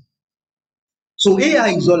yes. So AI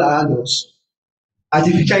is all around us.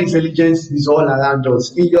 Artificial intelligence is all around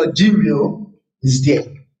us. In your Gmail is there.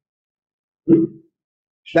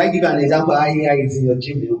 Should I give an example how AI is in your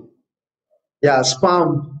Gmail? Yeah,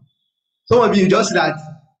 spam. Some of you just see that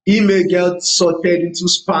email gets sorted into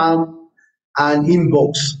spam and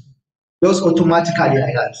inbox just automatically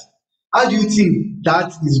like that. How do you think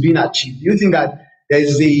that is being achieved? Do you think that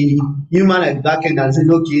there's a human at the back end and saying,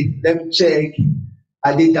 okay, let me check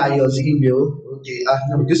Adedayo's email. Okay,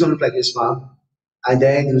 no, this one looks like a spam. And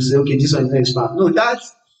then you say, okay, this one is not a spam. No,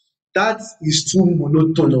 that is too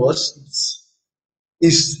monotonous.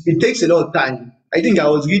 It takes a lot of time. I think I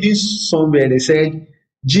was reading somewhere they said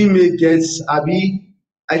Gmail gets Abi,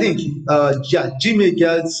 I think yeah, Gmail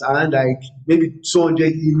gets around like maybe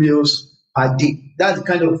 200 emails per day. That's the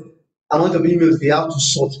kind of amount of emails they have to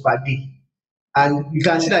sort per day. And you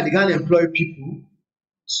can see that they can't employ people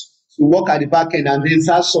to work at the back end and then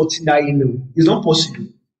start sorting that email. It's not possible.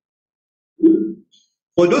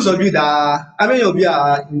 For those of you that how many of you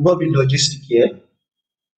are involved in logistics here?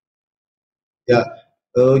 Yeah.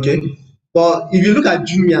 Okay. But if you look at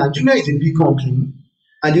Jumia is a big company,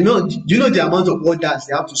 and do you know the amount of orders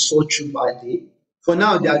they have to sort through per day? For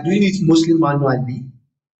now, they are doing it mostly manually,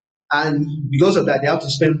 and because of that, they have to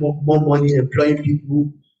spend more money employing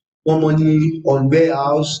people, more money on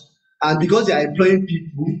warehouse, and because they are employing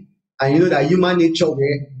people, and you know that human nature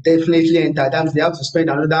will definitely enter, that means they have to spend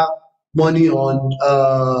another money on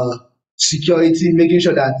security, making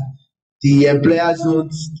sure that the employers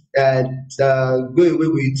don't go away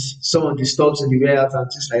with some of the stocks in the warehouse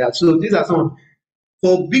and things like that. So these are some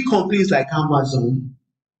for big companies like Amazon.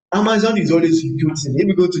 Amazon is always recruiting. If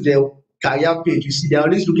you go to their career page, you see they're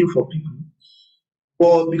always looking for people.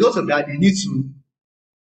 But because of that, they need to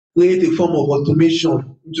create a form of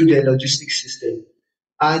automation into their logistics system.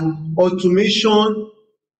 And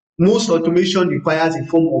most automation requires a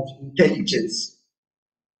form of intelligence.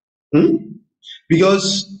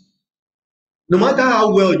 Because no matter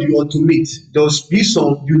how well you automate, there will be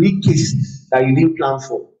some unique cases that you didn't plan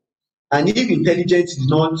for. And if intelligence is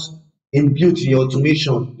not inbuilt in your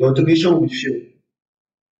automation, the automation will fail.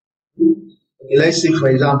 Okay, let's say, for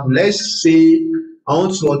example, let's say I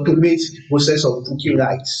want to automate the process of cooking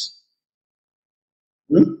rice.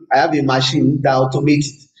 I have a machine that automates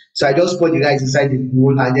it. So I just put the rice inside the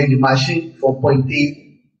bowl, and then the machine from point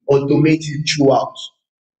A automates it throughout.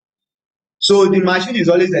 So the machine is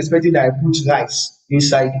always expecting that I put rice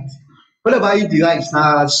inside it. What about if the rice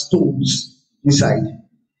now has stones inside?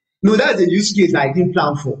 No, that's a use case that I didn't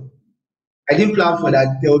plan for. I didn't plan for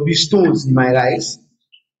that there will be stones in my rice.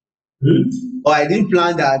 Or I didn't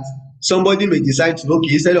plan that somebody may decide to,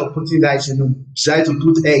 okay, instead of putting rice in, decide to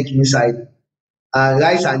put egg inside, and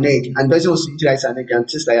rice and egg, and person wants to eat rice and egg and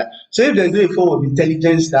things like that. So if there's no form of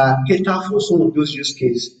intelligence that cater for some of those use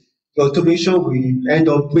cases, the automation will end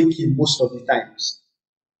up breaking most of the times.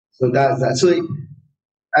 So that's that. So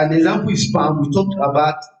an example is spam. We talked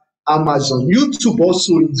about Amazon. YouTube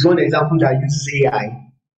also is one example that uses AI.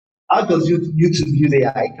 How does YouTube use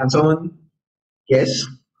AI? Can someone guess?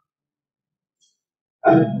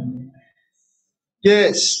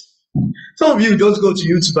 Yes. Some of you just go to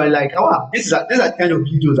YouTube and like, oh, wow, these are the kind of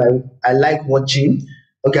videos I like watching.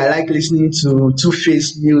 Okay, I like listening to Two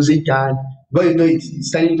Face music, and but you know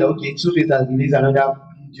it's telling you that okay, Two Face has released another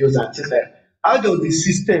videos and things like that. How does the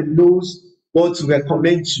system knows what to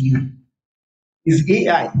recommend to you? Is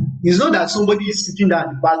AI. It's not that somebody is sitting down at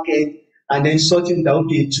the back end and then sorting that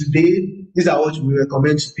okay, today these are what we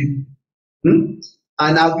recommend to people.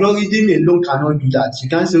 An algorithm alone cannot do that. You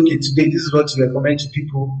can't say, okay, today this is what to recommend to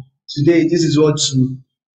people. Today this is what to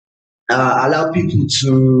allow people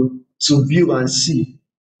to view and see.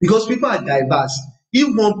 Because people are diverse.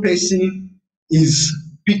 If one person is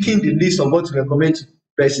picking the list of what to recommend to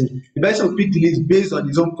person, the person will pick the list based on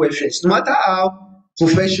his own preference. No matter how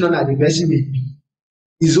professional that the person may be,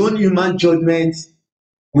 his own human judgment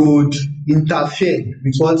would interfere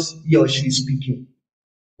with what he or she is speaking.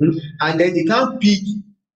 And then they can't pick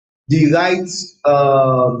the right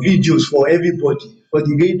videos for everybody, for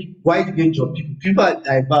the wide range of people. People are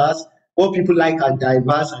diverse, what people like are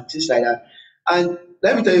diverse and things like that. And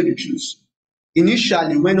let me tell you the truth.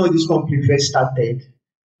 Initially, when all these companies first started,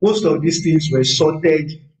 most of these things were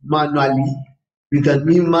sorted manually with a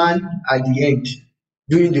human at the end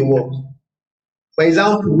doing the work. For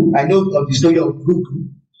example, I know of the story of Google.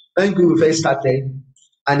 When Google first started,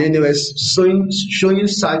 and then they were showing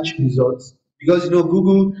search results because you know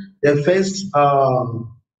Google, the first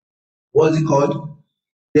what's it called?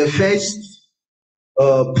 The first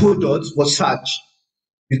product was search.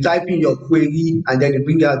 You type in your query and then they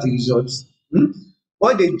bring out the results.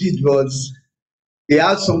 What they did was they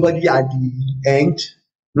had somebody at the end,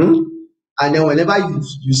 and then whenever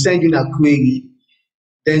you send in a query,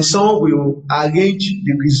 then someone will arrange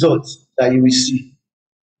the results that you will see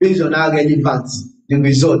based on how relevant the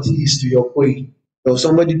result is to your query. Or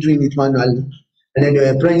somebody doing it manually, and then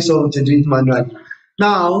they're employing someone to do it manually.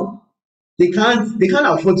 Now they can't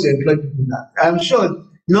afford to employ people now. I'm sure the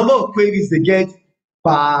number of queries they get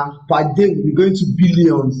per day will be going to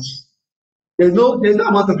billions. There's no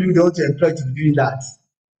amount of people they want to employ to be doing that.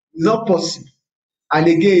 It's not possible. And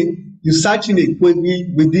again, you search in a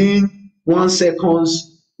query within 1 second,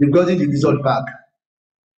 you've gotten the result back.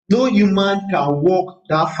 No human can work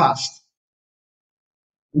that fast.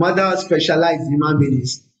 No matter how specialized the human being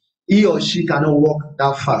is, he or she cannot work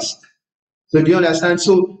that fast. So do you understand?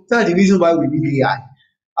 So that's the reason why we need AI.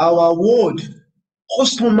 Our world,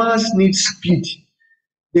 customers need speed.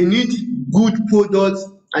 They need good products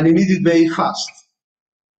and they need it very fast.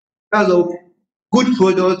 That's all. Good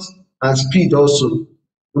products and speed also.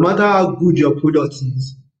 No matter how good your product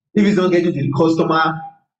is, if it's not getting to the customer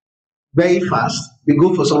very fast, they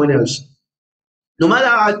go for someone else. No matter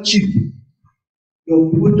how cheap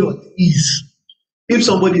your product is, if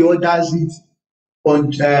somebody orders it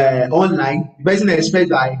on online, the person expect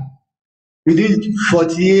that within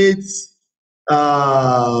 48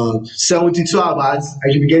 72 hours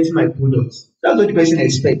I should be getting my product. That's what the person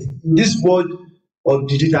expect. In this world of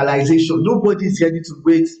digitalization, nobody is ready to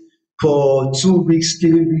wait for 2 weeks,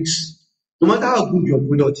 3 weeks. No matter how good your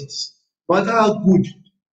product is, no matter how good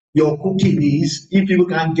your cooking is, if people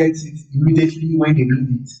can't get it immediately when they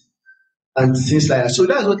need it and things like that. So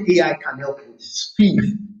that's what AI can help with: speed,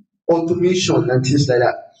 automation, and things like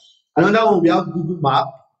that. Another one, we have Google Map.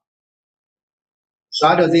 So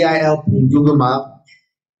how does AI help in Google Map?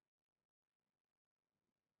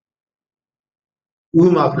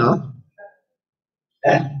 Google Map now.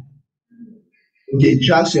 Eh? Okay, it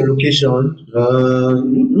tracks your location.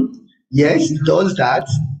 Yes, it does that.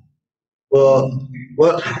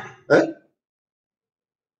 Well, eh?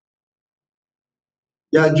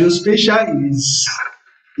 Yeah, geospatial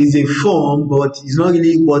is a form, but it's not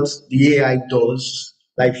really what the AI does,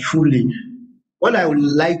 like fully. What I would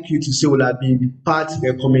like you to say would have been part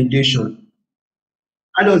recommendation.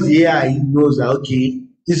 How does the AI knows that, okay,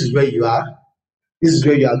 this is where you are, this is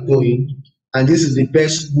where you are going, and this is the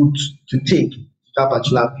best route to take to that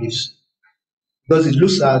particular place? Because it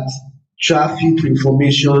looks at traffic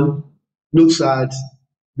information, looks at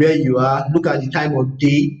where you are, look at the time of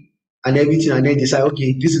day and everything, and then decide,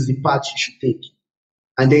 okay, this is the path you should take.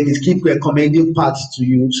 And then it keep recommending paths to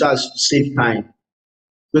you so as to save time.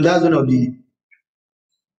 So that's one of the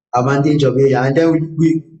advantage of AI. And then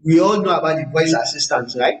we all know about the voice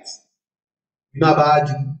assistants, right? We know about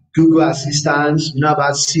Google Assistants, we know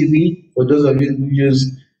about Siri for those of you who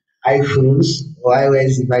use iPhones or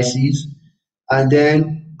iOS devices. And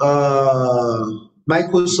then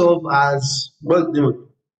Microsoft has what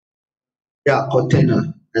yeah,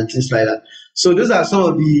 Cortana and things like that. So those are some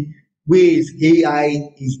of the ways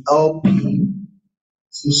AI is helping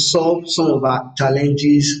to solve some of our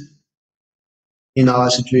challenges in our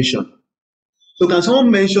situation. So can someone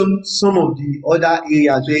mention some of the other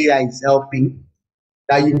areas where AI is helping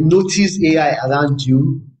that you notice AI around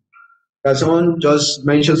you? Can someone just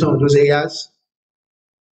mention some of those areas?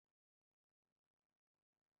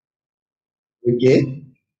 Okay.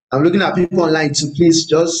 I'm looking at people online too. Please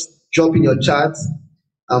just drop in your chat.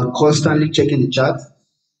 I'm constantly checking the chat.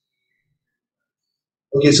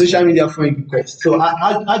 Okay, social media friend request. So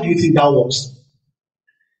how do you think that works?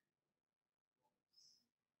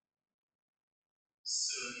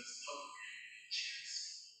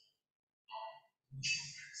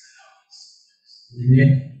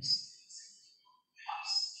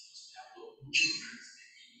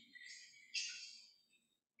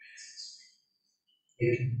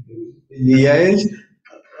 Yes.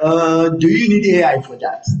 Do you need AI for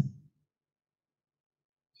that?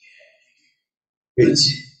 Wait.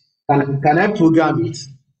 Can I program it?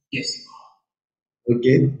 Yes.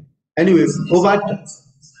 Okay. Anyway, over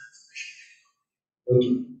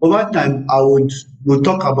time, I would we'll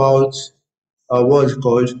talk about what's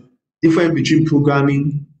called difference between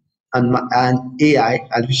programming and AI,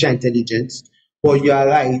 artificial intelligence. But you are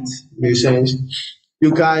right, in a sense.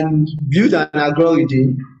 You can build an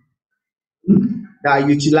algorithm that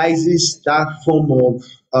utilizes that form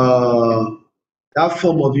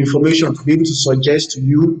of information to be able to suggest to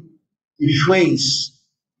you the friends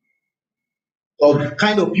of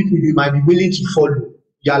kind of people you might be willing to follow,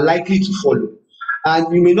 you are likely to follow.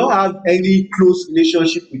 And you may not have any close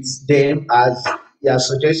relationship with them as they are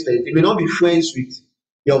suggested. They may not be friends with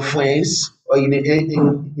your friends, or in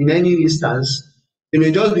any instance, they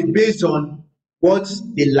may just be based on what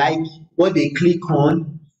they like, what they click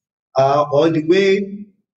on, or the way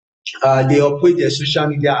they operate their social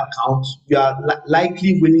media account. You are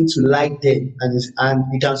likely willing to like them, and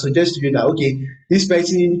it can suggest to you that, okay, this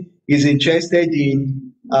person is interested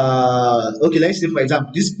in okay, let's say for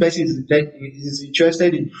example, this person is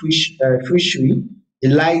interested in fishery, he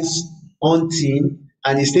likes hunting,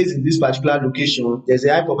 and he stays in this particular location. There's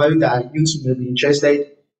a high probability that you too may be interested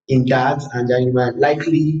in that, and then you might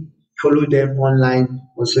likely follow them online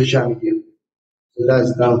on social media. So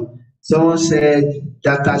that's down. Someone said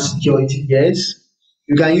data security. Yes,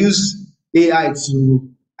 you can use AI to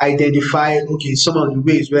identify, okay, some of the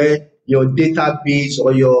ways where your database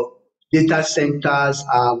or your data centers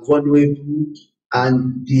are vulnerable,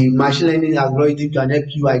 and the machine learning algorithm can help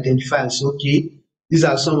you identify and say, okay, these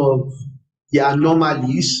are some of the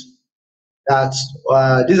anomalies that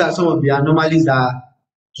these are some of the anomalies that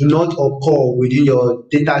do not occur within your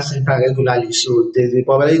data center regularly. So there's a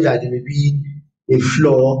probability that there may be a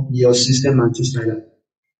flaw in your system and things like that.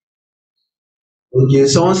 Okay,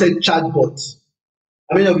 someone said chatbot.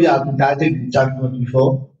 How many of you have interacted with chatbot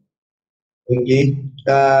before? Okay.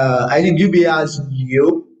 I think UBA has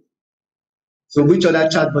Video. So which other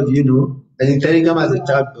chatbot do you know? I think Telegram has a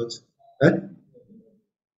chatbot. Huh?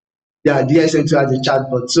 Yeah, DSM2 has a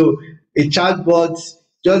chatbot. So a chatbot,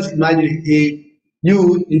 just imagine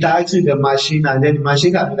you interacting with the machine and then the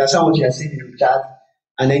machine can understand what you are saying in the chat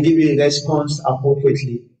and then give you a response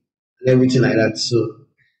appropriately and everything like that. So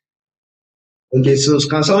okay, so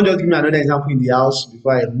can someone just give me another example in the house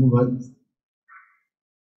before I move on?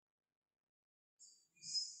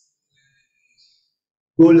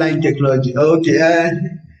 Goal line technology. Okay,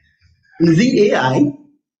 is it AI?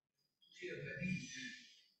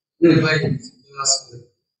 Hmm.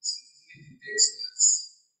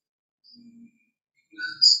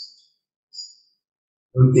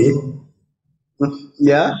 Okay.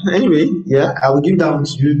 Yeah. Anyway, yeah, I will give that one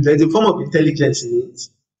to you. There's a form of intelligence in it.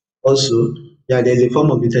 Also, yeah, there's a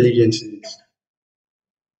form of intelligence in it.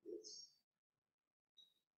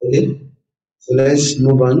 Okay. So let's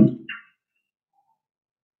move on.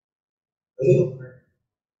 Okay.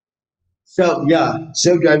 So yeah,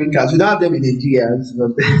 self-driving cars. We don't have them in Nigeria,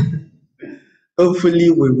 but hopefully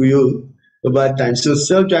we will over time. So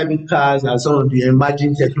self-driving cars are some of the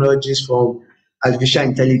emerging technologies from artificial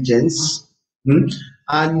intelligence. Hmm?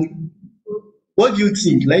 And what do you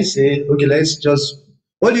think? Let's say, okay, let's just,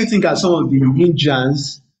 what do you think are some of the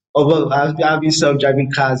hindrances of having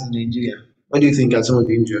self-driving cars in Nigeria? What do you think are some of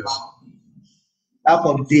the hindrances? Lack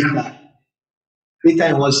of data. Data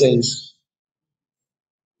in what sense?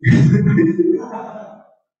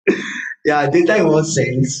 Yeah, data in what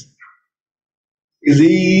sense? Is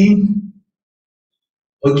it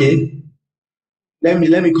okay? Let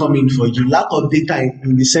me come in for you. Lack of data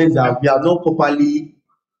in the sense that we have not properly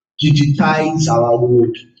digitized our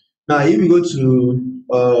road. Now, if you go to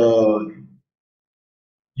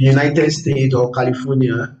the United States or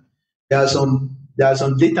California, there are some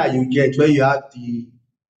data you get where you have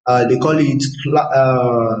they call it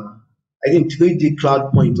I think 3D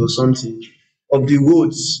cloud point or something of the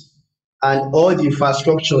roads and all the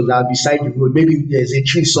infrastructure that are beside the road. Maybe there's a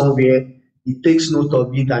tree somewhere, it takes note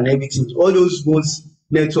of it and everything. All those roads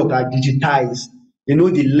network are digitized. They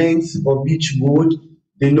know the length of each road.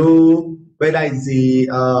 They know whether it's a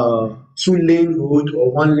two-lane road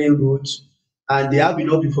or one-lane road, and they have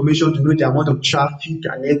enough information to know the amount of traffic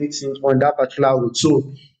and everything on that particular road.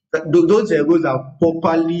 So those roads are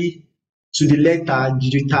properly to the letter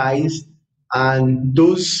digitized, and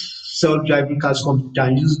those self-driving cars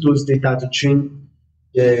can use those data to train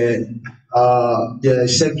the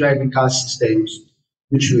self-driving car systems,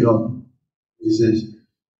 which we have. This is-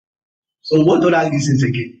 So what other reasons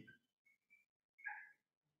again?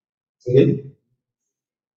 Okay.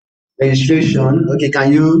 Registration. Okay,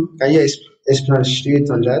 can you expatiate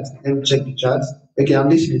on that? Let me check the chat. Okay, I'm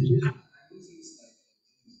listening to you.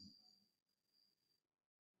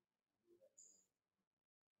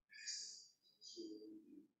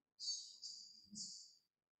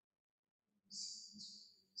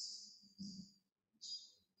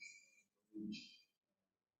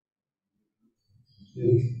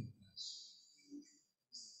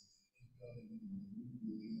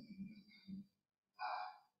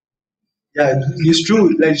 Yeah, it's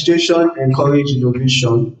true. Legislation encourage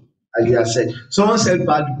innovation, as you have said. Someone said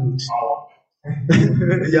bad road.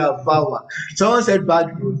 Yeah, power. Someone said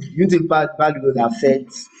bad road. You think bad road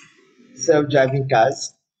affects self-driving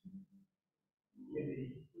cars?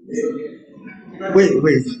 Wait.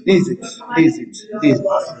 This is it. This is it. This is it.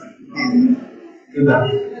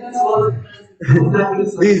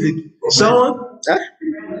 This is it. Someone. Huh?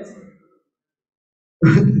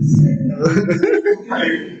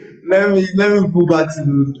 let me go back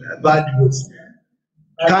to bad roads.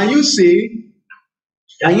 Can you say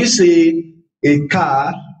can you say a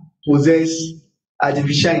car possess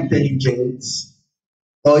artificial intelligence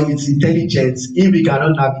or its intelligence if it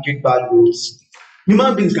cannot navigate bad roads?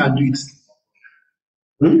 Human beings can do it.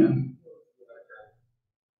 Hmm?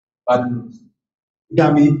 Bad news. It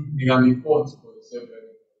can be They can be fought for itself.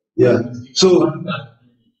 yeah. So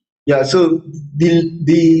yeah, so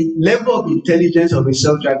the level of intelligence of a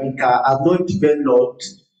self-driving car have not developed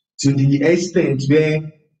to the extent where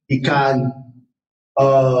it can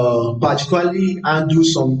particularly handle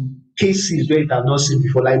some cases where it has not seen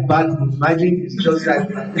before, like bad road. Imagine it's just like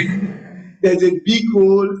there's a big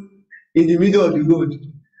hole in the middle of the road,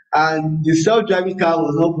 and the self-driving car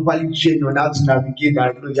was not properly trained on how to navigate.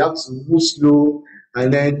 And you have to move slow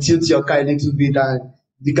and then tilt your car a little bit, and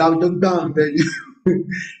the car will jump down. Then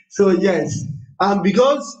so yes, and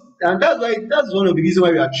that's one of the reasons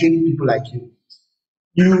why we are training people like you.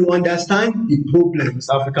 You understand the problems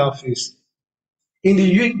Africa face. in the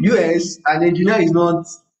US, an engineer is not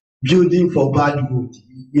building for bad road.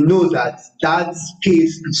 He knows that that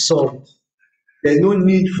case is solved. There's no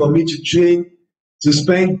need for me to train to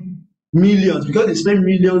spend millions because they spend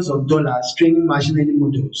millions of dollars training machine learning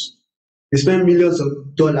models. They spend millions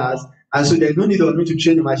of dollars, and so there's no need for me to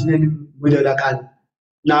train a machine learning model that can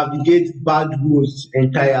navigate bad roads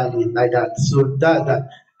entirely like that. So that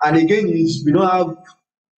and again is we don't have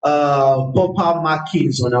proper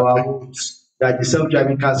markings on our roads that the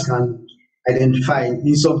self-driving cars can identify.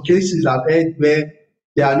 In some cases, I've heard where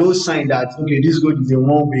there are no sign that okay, this road is a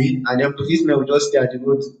one way, and then policemen will just stay at the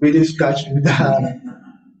road waiting to catch you.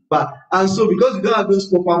 But and so because we don't have those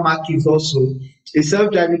proper markings, also a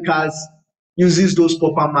self-driving cars uses those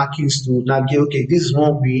proper markings to navigate. Okay, this is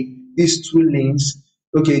one way, these two lanes.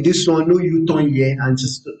 Okay, this one no U-turn here, and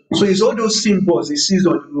just so it's all those symbols it sees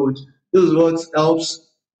on the road. Those is what helps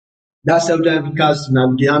that self-driving cars to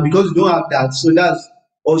navigate. And because we don't have that, so that's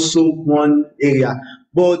also one area.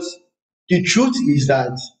 But the truth is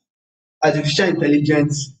that artificial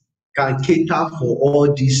intelligence can cater for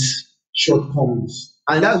all these shortcomings.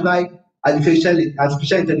 And that's why artificial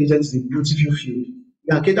intelligence is a beautiful field. You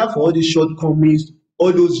can cater for all these shortcomings,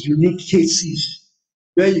 all those unique cases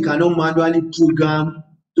where you cannot manually program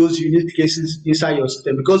those unique cases inside your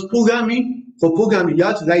system. Because for programming, you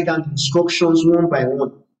have to write down the instructions one by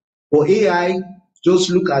one. For AI, just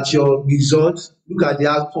look at your results, look at the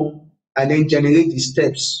outcome, and then generate the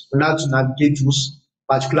steps on how to navigate those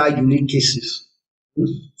particular unique cases.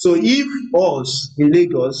 So if us in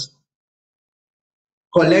Lagos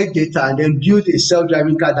collect data and then build a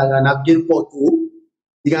self-driving car that can navigate pothole,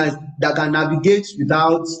 that can navigate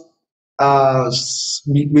without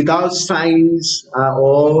signs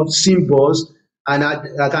or symbols, and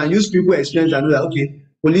that can use people experience and know that okay,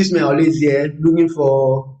 policemen are always here looking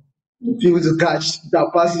for people to catch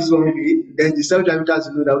that passes one way, then the self-driving cars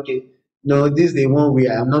will know that okay, no, this is the one way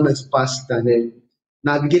I am not meant to pass it, and then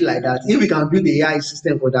navigate like that. If we can build the AI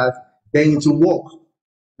system for that, then it will work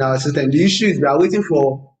in our system. The issue is we are waiting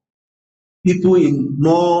for people in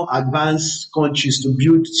more advanced countries to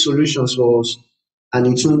build solutions for us, and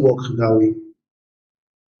it won't work that way.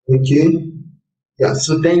 Okay. Yeah.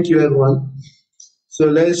 So thank you, everyone. So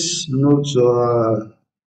let's move to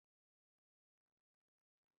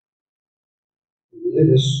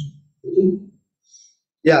yes.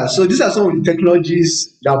 Yeah. So these are some of the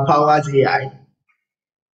technologies that powers AI.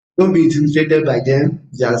 Don't be intimidated by them.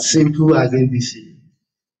 They are simple as ABC.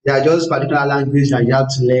 They are just particular language that you have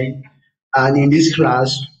to learn. And in this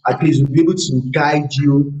class, at least we'll be able to guide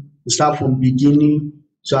you to start from beginning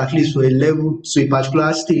to at least for a level, to a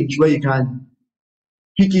particular stage where you can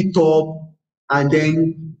pick it up and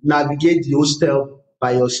then navigate the whole step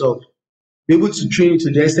by yourself. Be able to train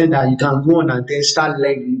to the extent that you can go on and then start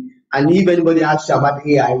learning. And if anybody asks you about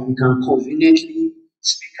AI, you can conveniently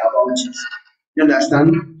speak about it. You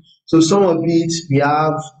understand? So some of it we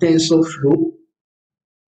have TensorFlow.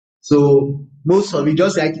 So most of it,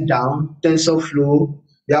 just write it down. TensorFlow.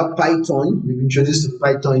 You have Python. We've introduced to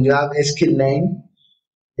Python. You have sklearn.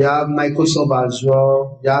 You have Microsoft as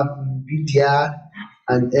well. You have NVIDIA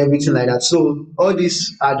and everything like that. So all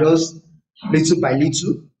these are just little by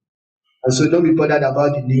little. And so don't be bothered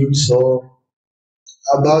about the names or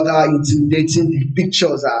about how intimidating the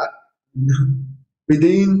pictures are.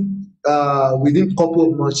 Within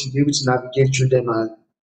couple of months, you'll be able to navigate through them and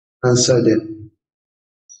answer them.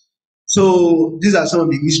 So these are some of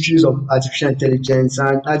the histories of artificial intelligence,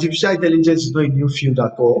 and artificial intelligence is not a new field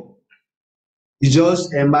at all. It's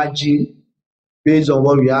just emerging based on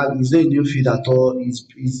what we have. It's not a new field at all. It's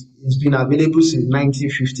been available since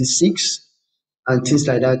 1956 and things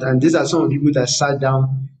like that. And these are some of the people that sat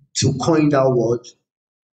down to coin that word.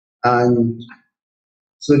 And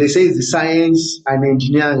so they say it's the science and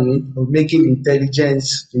engineering of making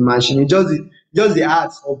intelligence in machine. It's just the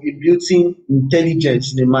art of imputing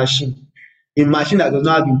intelligence in a machine that does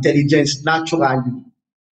not have intelligence naturally.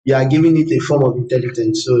 You are giving it a form of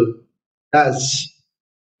intelligence. So that's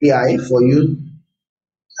AI for you.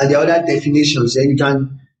 And the other definitions, you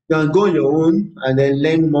can go on your own and then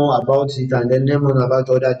learn more about it and then learn more about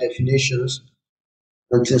other definitions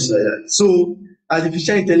and things like that. So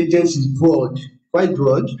artificial intelligence is broad, quite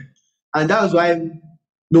broad, and that's why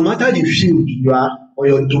no matter the field you are or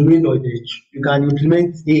your domain knowledge, you can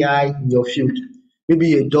implement AI in your field. Maybe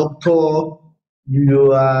you're a doctor,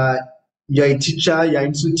 you're a teacher, you're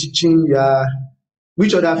into teaching, you're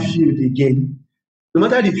which other field again. No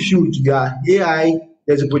matter the field you are, AI,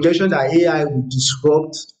 there's a projection that AI will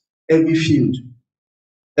disrupt every field,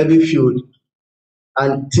 every field,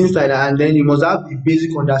 and things like that. And then you must have the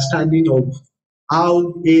basic understanding of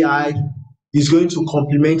how AI is going to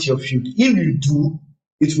complement your field. If you do,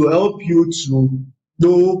 it will help you to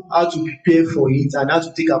know how to prepare for it and how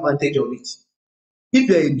to take advantage of it. If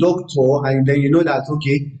you're a doctor and then you know that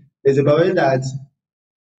okay, there's a person that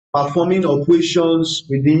performing operations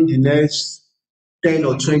within the next 10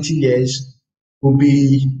 or 20 years will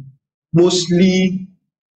be mostly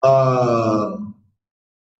uh,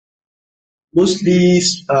 mostly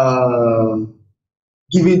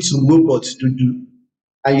given to robots to do,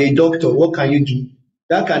 and you're a doctor, what can you do?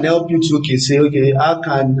 That can help you to okay say okay, how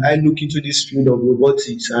can I look into this field of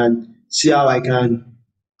robotics and see how I can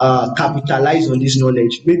capitalize on this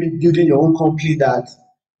knowledge? Maybe building your own company that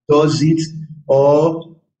does it,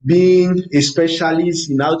 or being a specialist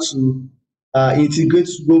in how to integrate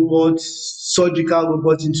robots, surgical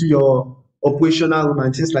robots into your operational room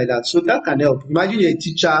and things like that. So that can help. Imagine you're a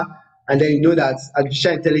teacher and then you know that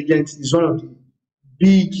artificial intelligence is one of the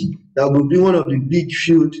big that will be one of the big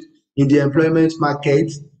field in the employment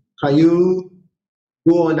market. Can you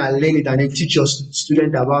go on and learn it and then teach your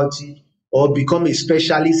student about it, or become a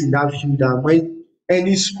specialist in that field? And when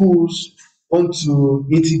any schools want to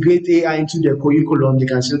integrate AI into their curriculum, they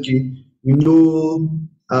can say, okay, we know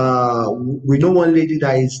we know one lady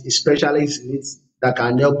that is a specialist in it that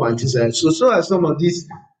can help and things like that. So are some of these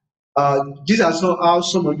are some how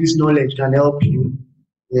some of this knowledge can help you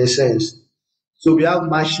in a sense. So we have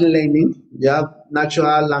machine learning, we have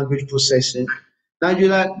natural language processing.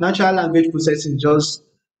 Natural language processing just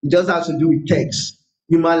it just has to do with text,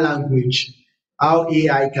 human language, how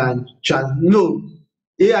AI can no,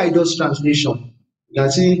 AI does translation. You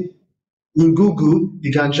can see in Google,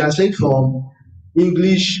 you can translate from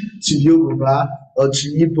English to Yoruba or to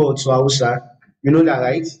Igbo or to Hausa. You know that,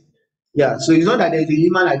 right? Yeah. So it's not that there's a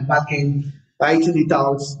human at the back end writing it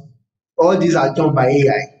out. All these are done by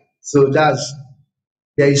AI. So that's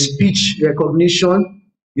there is speech recognition.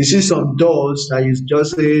 You see some doors that you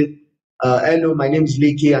just say, hello, my name is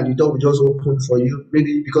Leke, and the door will just open for you.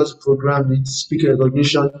 Maybe because the program needs speech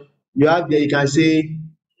recognition. You have there, you can say,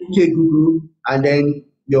 okay, Google, and then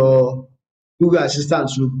your Google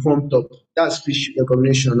Assistant will prompt up. That's speech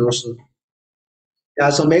recognition also. There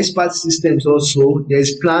are some expert systems also.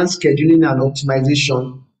 There's plan, scheduling, and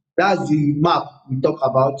optimization. That's the map we talk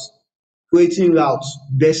about. Creating routes,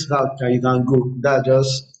 best route that you can go. That's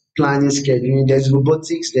just planning, scheduling. There's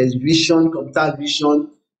robotics, there's vision, computer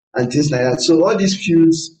vision, and things like that. So all these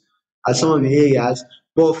fields are some of the areas.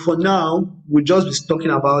 But for now, we'll just be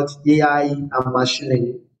talking about AI and machine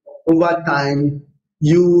learning. Over time,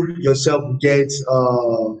 you yourself will get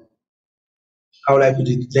how would I put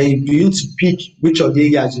it? Then you need to pick which of the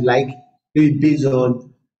areas you like, maybe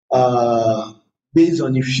uh based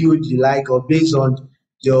on the field you like or based on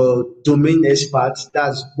your domain expert.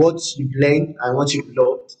 That's what you've learned and what you've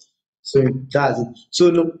loved. So that's it. So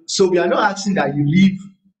no, so we are not asking that you leave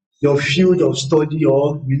your field of study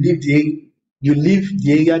or you leave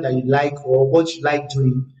the area that you like or what you like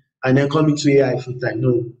doing and then come into AI full time.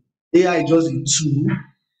 No. AI is just a tool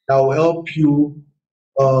that will help you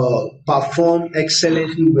perform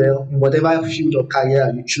excellently well in whatever field or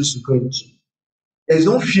career you choose to go into. There's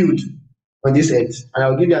no field on this earth, and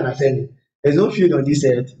I'll give you an example. There's no field on this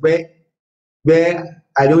earth where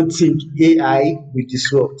I don't think AI will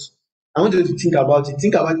disrupt. I want you to think about it.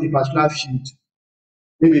 Think about a particular field,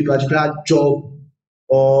 maybe a particular job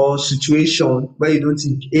or situation where you don't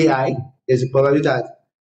think AI, there's a probability that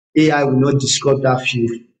AI will not disrupt that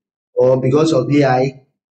field, or because of AI,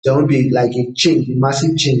 there won't be like a change, a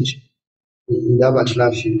massive change in that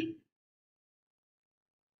particular field.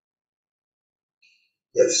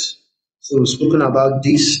 Yes. So we've spoken about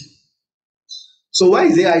this. So why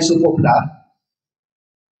is AI so popular?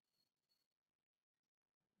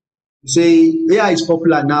 You say AI is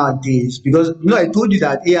popular nowadays because I told you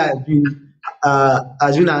that AI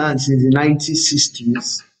has been around since the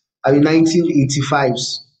 1960s, I mean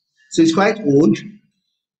 1985s. So it's quite old,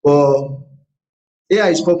 but AI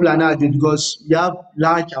is popular nowadays because you have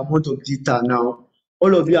large amount of data now.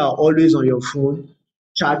 All of you are always on your phone,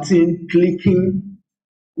 chatting, clicking.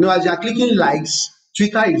 As you are clicking likes,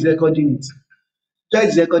 Twitter is recording it. Twitter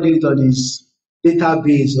is recording it on his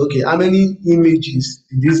database. Okay, how many images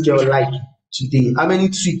did this girl like today? How many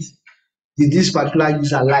tweets did this particular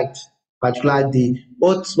user like particular day?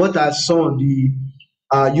 What are some of the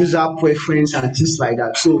user preference and things like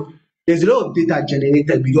that? So there's a lot of data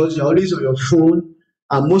generated because you're always on your phone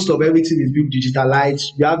and most of everything is being digitalized.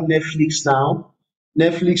 You have Netflix now.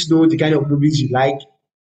 Netflix knows the kind of movies you like.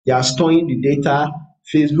 They are storing the data.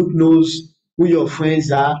 Facebook knows who your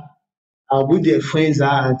friends are and who their friends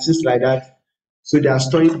are and things like that. So they are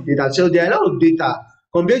storing the data. So there are a lot of data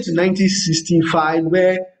compared to 1965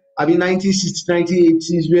 where I mean 1960s,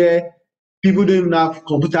 1980s, where people don't even have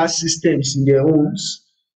computer systems in their homes,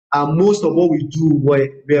 and most of what we do were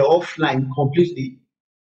offline completely.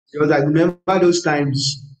 Because I remember those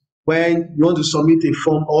times when you want to submit a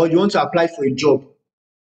form or you want to apply for a job.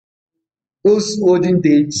 Those olden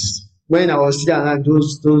days when I was still around,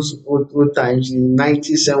 those old times in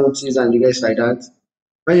 1970s and the rest like that.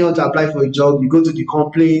 When you want to apply for a job, you go to the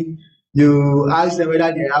company, you ask them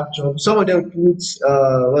whether they have job. Some of them put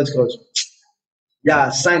what's it called, yeah,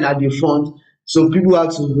 sign at the front. So people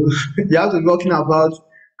have to you have to be walking about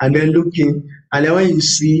and then looking. And then when you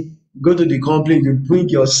see, go to the company, you bring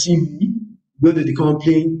your CV, go to the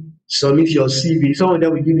company, submit your CV. Some of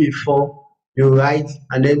them will give you a form, you write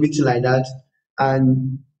and everything like that.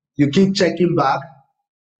 And you keep checking back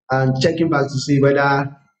and checking back to see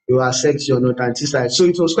whether you accept you or not and things like that. So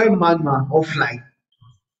it was quite manual offline.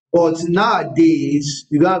 But nowadays,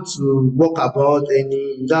 you don't have to work about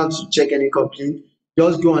any, you don't have to check any complaint.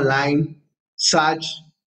 Just go online, search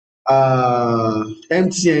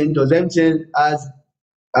MTN. Does MTN has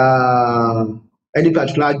uh, any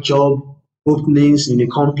particular job openings in the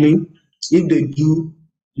company? If they do,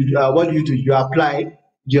 what do you do? You apply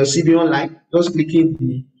your CV online, just clicking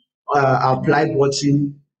the apply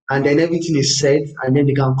button, and then everything is set, and then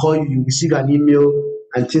they can call you, you receive an email,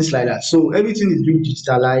 and things like that. So everything is being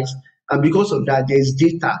digitalized, and because of that, there's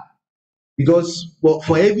data. Because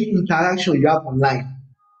for every interaction you have online,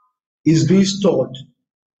 is being stored,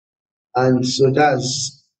 and so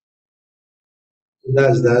that's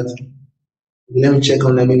that. Let me check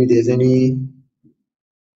online. Maybe there's any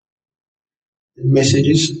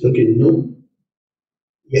messages. Okay, no.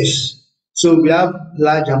 Yes. So we have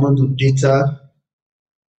large amount of data.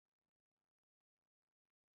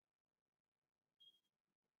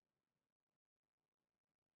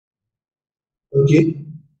 Okay.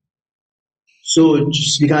 So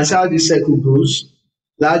we can see how this cycle goes.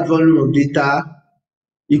 Large volume of data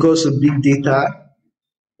equals to big data.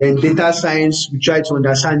 And data science, we try to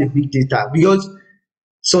understand the big data because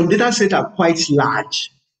some data sets are quite large.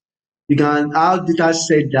 You can have data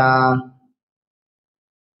sets that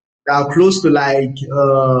are close to like 2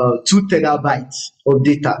 terabytes of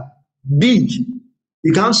data. Big.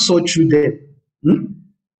 You can't sort through them. Hmm?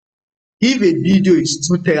 If a video is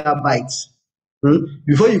 2 terabytes,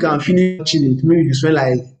 before you can finish watching it, maybe you spend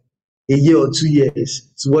like a year or 2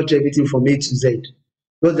 years to watch everything from A to Z.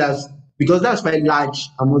 Because that's quite large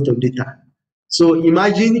amount of data. So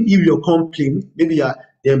imagine if your company, maybe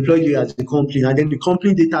they employ you as a company, and then the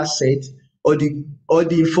company data set or the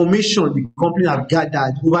information the company have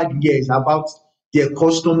gathered over the years about their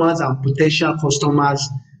customers and potential customers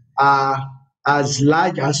are as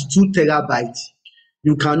large as 2 terabytes.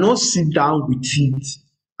 You cannot sit down with it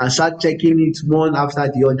and start checking it one after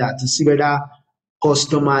the other to see whether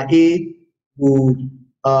customer A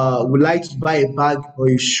would like to buy a bag or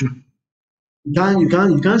a shoe. You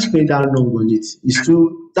can't spend that long on it.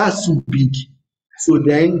 That's too big. So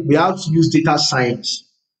then we have to use data science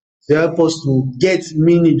to help us to get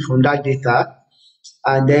meaning from that data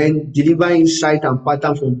and then deliver insight and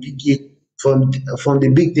pattern from the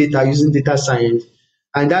big data using data science.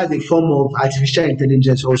 And that's a form of artificial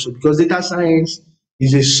intelligence also because data science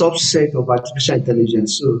is a subset of artificial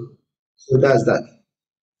intelligence. So that's that.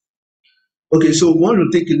 Okay, so we want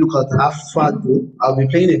to take a look at AlphaGo. I'll be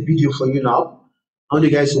playing a video for you now. I want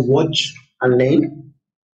you guys to watch and learn.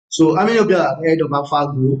 So how many of you have heard of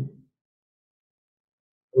AlphaGo?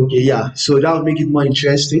 Okay, yeah. So that will make it more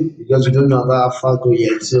interesting because we don't know about AlphaGo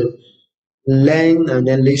yet. So learn and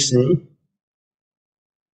then listen.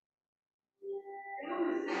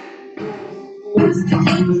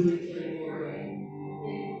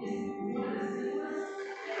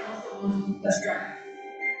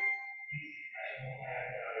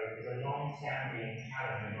 Is a long-standing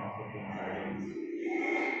challenge in artificial intelligence.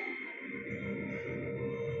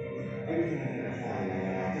 Everything is in a cloud in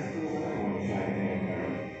AI. Just pause it when you try to get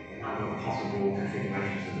the number of possible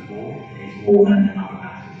configurations of the board is more than the number of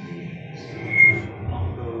actors in the universe.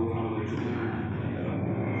 AlphaGo found a way to learn from data.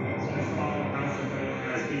 So far, AlphaGo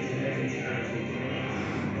has beaten every challenge we've given it,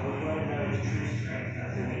 but we won't know its true strength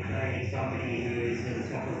until we play somebody who is at the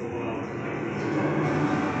top of the world to make these.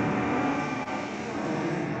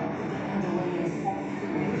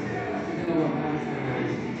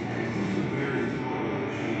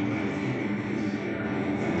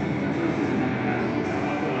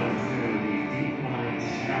 Welcome to the DeepMind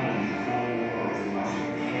Challenge for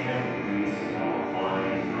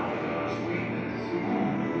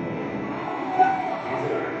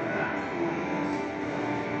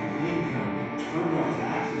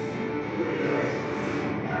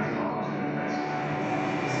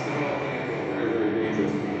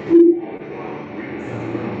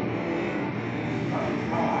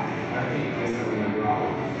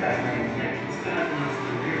These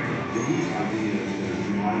ideas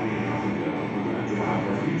remind me of we're going to drive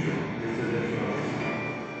the future instead of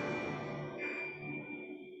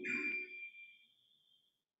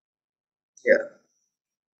Yeah.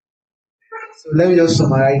 So let me just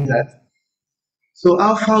summarize that. So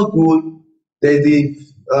AlphaGo, there's a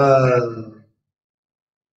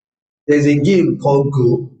there's a game called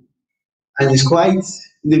Go, and it's a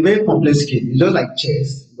very complex game. It's just like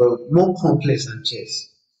chess, but more complex than chess.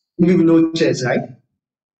 You even know chess, right?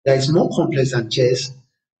 Yeah, it's more complex than chess,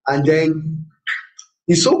 and then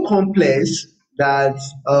it's so complex that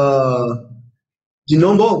the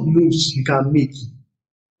number of moves you can make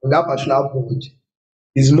on that particular board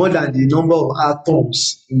is more than the number of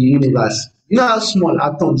atoms in the universe. You know how small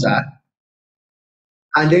atoms are,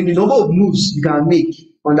 and then the number of moves you can make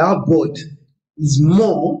on that board is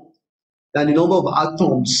more than the number of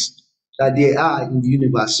atoms that there are in the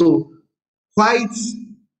universe. So quite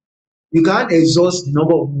you can't exhaust the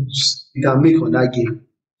number of moves you can make on that game.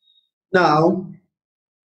 Now,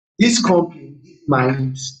 this company,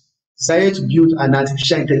 DeepMind, decided to build an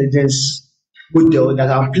artificial intelligence model that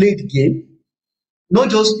can play the game, not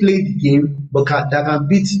just play the game, but that can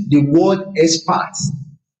beat the world experts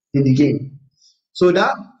in the game. So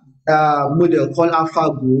that model called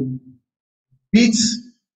AlphaGo beats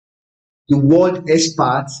the world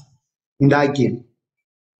experts in that game.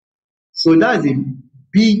 So that's a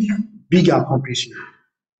big, big accomplishment.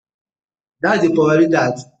 That's the probability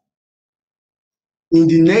that in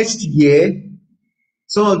the next year,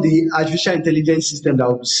 some of the artificial intelligence system that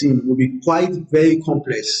we'll be seeing will be quite very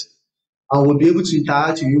complex and will be able to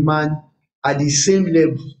interact with human at the same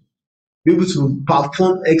level, be able to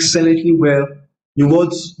perform excellently well in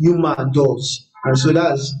what human does. And so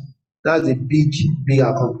that's a big, big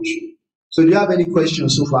accomplishment. So do you have any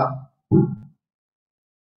questions so far?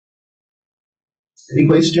 Any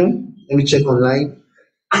question? Let me check online.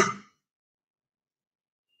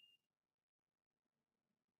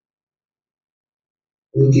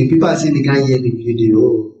 Okay, people are saying they can't hear the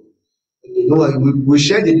video. Okay, no worry, we'll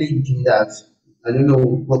share the link in that. I don't know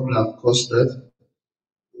what will have cost that.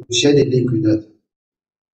 We'll share the link with that.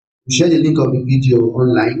 We'll share the link of the video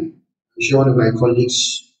online. I'm sure one of my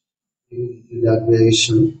colleagues will do that very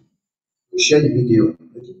soon. We'll share the video.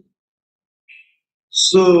 Okay.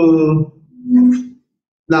 So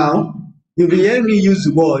now you'll be hearing me use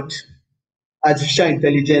the word artificial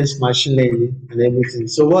intelligence, machine learning, and everything.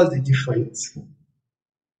 So what's the difference?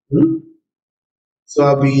 Hmm?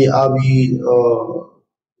 So yeah,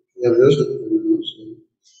 just looking for the notes.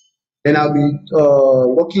 Then I'll be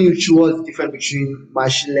walking you through what's the difference between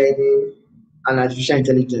machine learning and artificial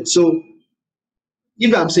intelligence. So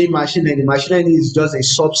if I'm saying machine learning is just a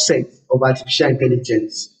subset of artificial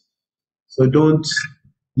intelligence. So don't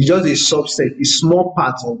it's just a subset, a small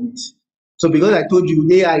part of it. So because I told you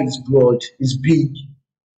AI is broad, is big,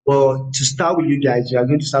 but to start with you guys, you are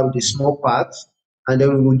going to start with a small part and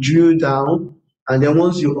then we will drill down. And then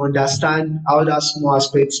once you understand how that small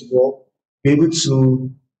aspects work, be able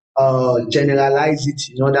to generalize it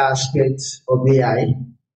in other aspects of AI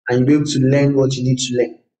and you'll be able to learn what you need to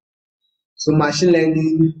learn. So machine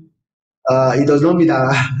learning, it does not mean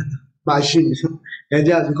that machines,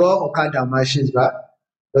 Nigerians we call Okada machines, but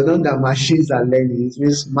does not mean that machines are learning. It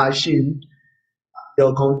means machine,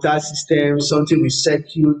 your computer system, something with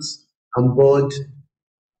circuits and board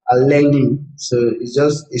are learning. So it's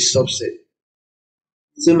just a subset.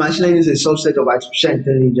 So machine learning is a subset of artificial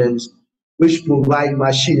intelligence which provide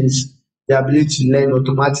machines the ability to learn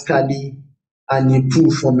automatically and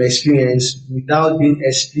improve from experience without being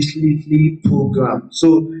explicitly programmed.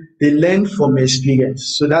 So they learn from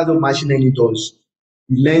experience. So that's what machine learning does.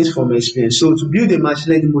 It learns from experience. So to build a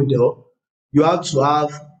machine learning model, you have to have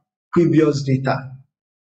previous data.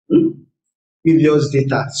 Hmm? Previous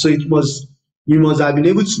data. So you must have been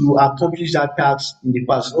able to accomplish that task in the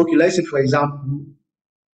past. Okay, let's say for example,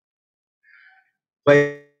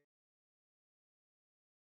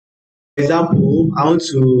 I want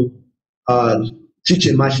to teach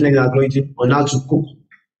a machine learning algorithm on how to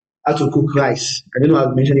cook rice. I don't know how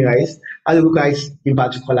to mention rice, how to cook rice in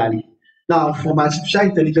particularly. Now, for my artificial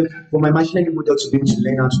intelligence, for my machine learning model to be able to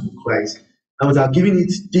learn how to cook rice, I must have given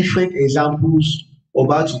it different examples of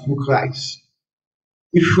how to cook rice,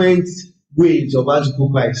 different ways of how to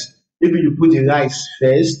cook rice. Maybe you put the rice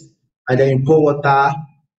first, and then you pour water,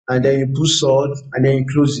 and then you put salt, and then you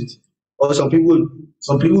close it. Or some people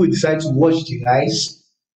will decide to wash the rice,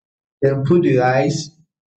 then put the rice,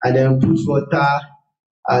 and then put water,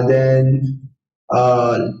 and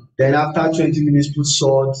uh, then after 20 minutes put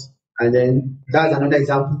salt, and then that's another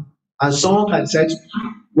example. And someone can decide to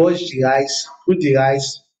wash the rice, put the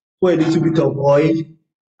rice, pour a little bit of oil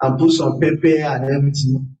and put some pepper and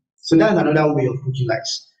everything. So that's another way of cooking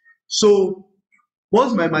rice. So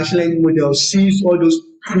once my machine learning model sees all those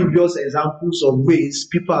previous examples of ways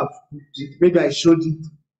people have cooked it, maybe I showed it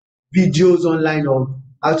videos online of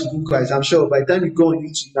how to cook rice. I'm sure by the time you go on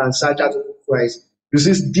YouTube and search how to cook rice, you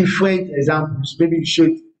see different examples. Maybe you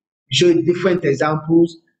show different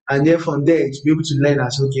examples, and then from there to be able to learn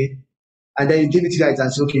as okay. And then you give it to guys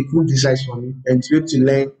and say, okay, cook this rice for me, and to be able to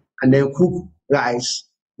learn and then cook rice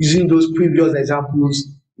using those previous examples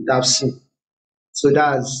that I've seen. So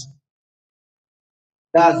that's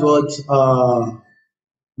what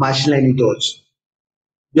machine learning does.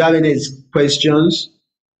 Do you have any questions?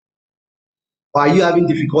 Or are you having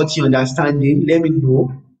difficulty understanding? Let me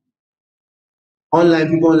know. Online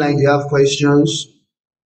people online, they have questions.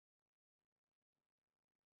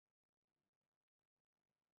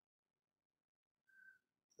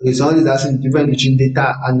 Okay, someone is asking the difference between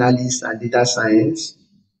data analysis and data science.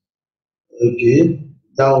 Okay,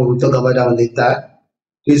 that one we'll talk about that one later.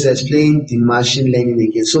 Please explain the machine learning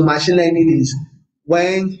again. So machine learning is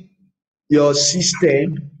when your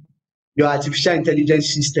system, your artificial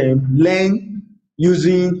intelligence system, learn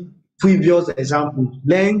using previous example,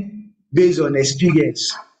 learn based on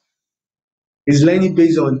experience. It's learning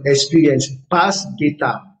based on experience, past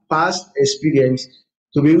data, past experience,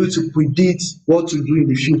 to be able to predict what to do in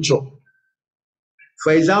the future.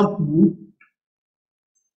 For example,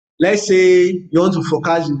 let's say you want to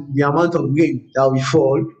forecast the amount of rain that will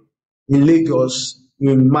fall in Lagos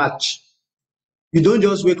in March. You don't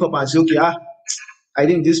just wake up and say, okay, I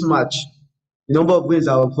think this March, the number of rains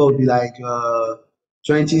that will fall will be like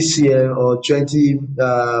 20 cm or 20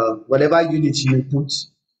 whatever unit you may put,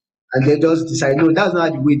 and they just decide. No, that's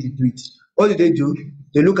not the way they do it. What do?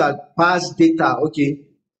 They look at past data. Okay,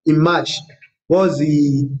 in March, what's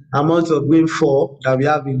the amount of rainfall that we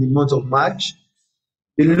have in the month of March?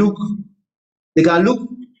 They look, they can look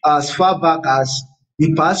as far back as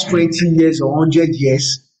the past 20 years or 100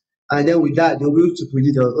 years, and then with that, they'll be able to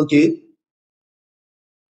predict, okay,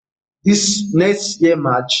 this next year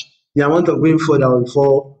March, the amount of rainfall that will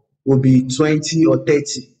fall will be 20 or 30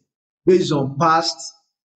 based on past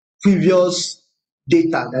previous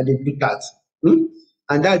data that they look at.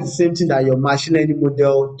 And that's the same thing that your machine learning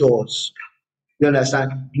model does. You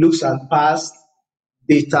understand? It looks at past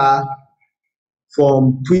data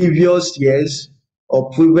from previous years or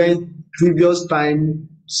previous time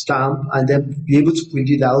stamp, and then be able to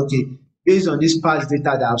predict that, okay, based on this past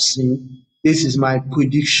data that I've seen, this is my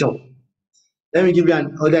prediction. Let me give you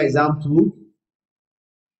another example.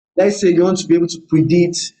 Let's say you want to be able to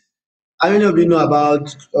predict. How many of you know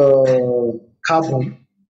about carbon?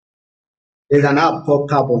 There's an app called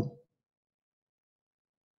Carbon.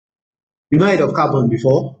 You know heard of Carbon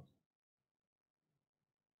before?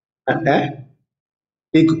 Eh?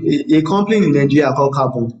 A company in Nigeria called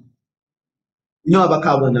Carbon. You know about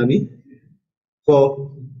Carbon, I mean?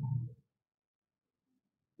 For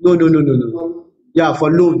no. Yeah,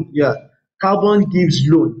 for loan. Yeah, Carbon gives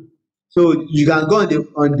loan. So you can go on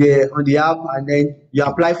the app, and then you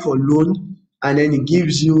apply for loan, and then it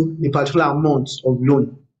gives you a particular amount of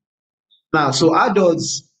loan. Now, so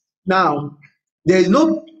adults now, there is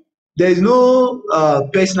no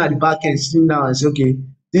person at the back end sitting down and say, okay,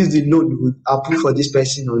 this is the loan we would approve for this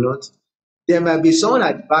person or not. There might be someone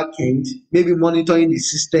at the back end, maybe monitoring the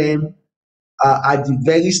system at the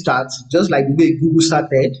very start, just like the way Google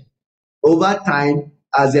started. Over time,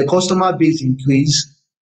 as their customer base increase,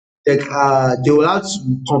 they will have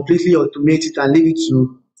to completely automate it and leave it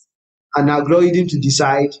to an algorithm to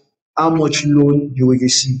decide how much loan you will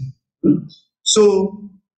receive. So,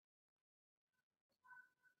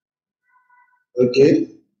 okay,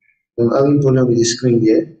 I'm having problem with the screen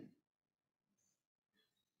here.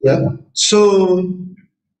 Yeah. So,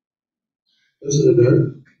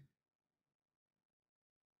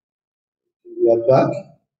 we are back.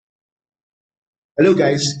 Hello,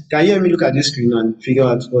 guys. Can you hear me? Look at this screen and figure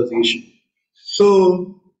out what's the issue.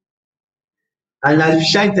 So, an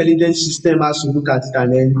artificial intelligence system has to look at it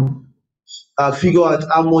and then figure out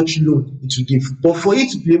how much loan it will give. But for it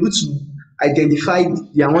to be able to identify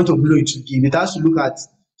the amount of loan it will give, it has to look at,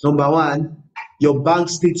 number one, your bank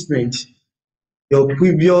statement, your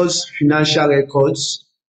previous financial records,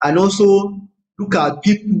 and also look at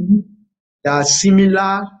people that are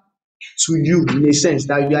similar to you in a sense,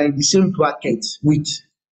 that you are in the same bracket with.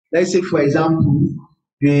 Let's say, for example,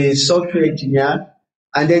 you're a software engineer,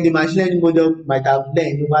 and then the machine learning model might have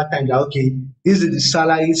learned over time that, okay, this is the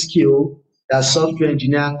salary scale that software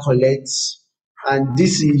engineer collects, and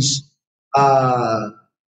these are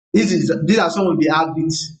some of the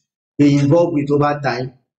habits they involve with over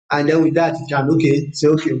time, And then with that, you can say,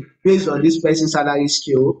 okay, based on this person's salary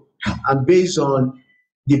scale and based on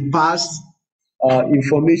the past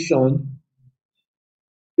information,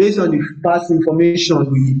 based on the past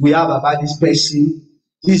information we have about this person,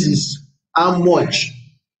 this is how much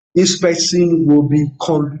this person will be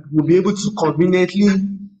able to conveniently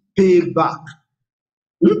pay back.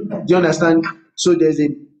 Do you understand? So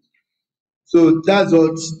so that's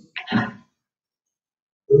what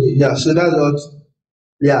yeah, so that's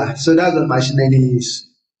what machine learning is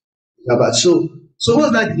about. So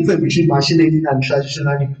what's that difference between machine learning and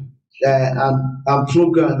traditional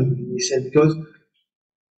programming in a sense? Because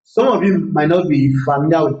some of you might not be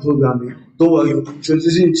familiar with programming. Don't worry, you're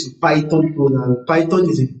introducing you to Python programming. Python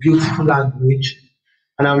is a beautiful language,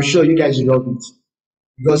 and I'm sure you guys will love it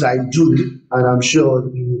because I do, and I'm sure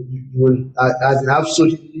you will as in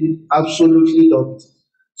absolutely love it.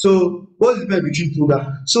 So what's the difference between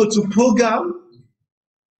program? So to program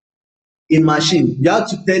a machine, you have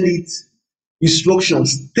to tell it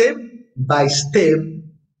instructions step by step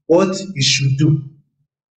what it should do.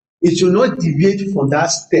 It should not deviate from that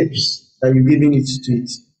steps that you're giving it to it.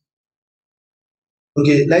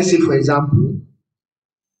 Okay, let's say for example,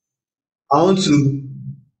 I want to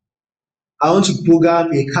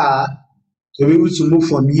program a car to be able to move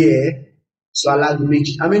from here to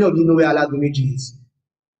Alagomeji. How many of you know where Alagomeji is?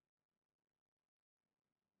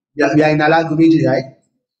 We are in Alagomeji, right?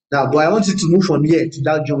 Now, but I want it to move from here to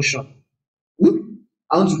that junction. I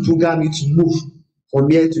want to program it to move from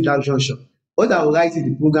here to that junction. What I will write in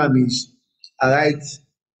the program is, I write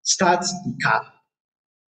start the car.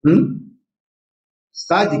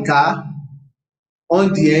 Start the car,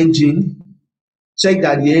 on the engine, check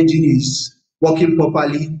that the engine is working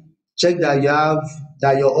properly, check that your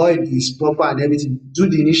oil is proper and everything. Do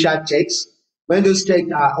the initial checks. When those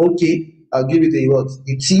checks are okay, I'll give it a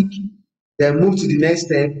tick. Then move to the next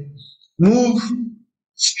step. Move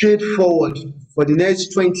straight forward for the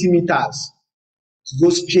next 20 meters. Go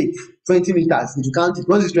straight 20 meters. If you count it,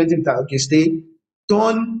 once it's 20 meters, okay, stay.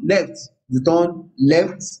 Turn left. You turn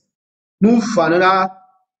left. Move for another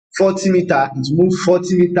 40 meters. It move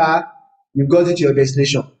 40 meters. You got it to your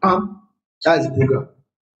destination. That's the program.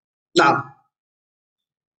 Now,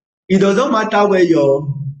 it doesn't matter where your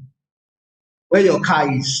car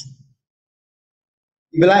is.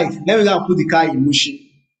 If you like, let me go and put the car in motion.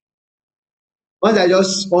 Once I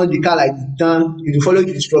just on the car like this, you will follow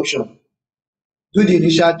the instruction. Do the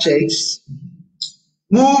initial checks.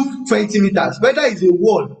 Move 20 meters. Whether it's a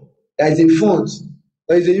wall that is in front,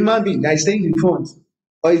 or it's a human being that is staying in front,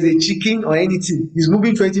 or it's a chicken or anything, is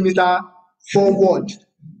moving 20 meters forward.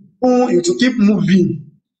 You to keep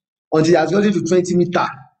moving until it has gotten to 20 meters.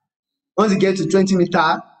 Once you get to 20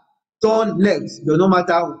 meters, turn left. It does not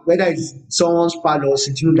matter whether it's someone's parlor or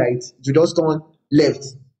sitting right. You just turn left.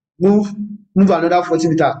 Move another 40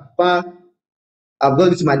 meters. I've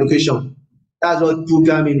got it to my location. That's what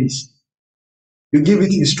programming is. You give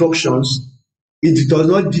it instructions. It does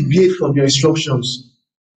not deviate from your instructions.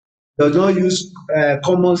 It does not use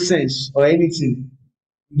common sense or anything.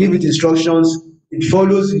 You give it instructions. It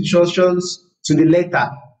follows instructions to the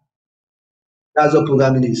letter. That's what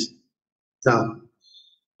programming is. Now,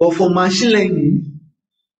 but for machine learning,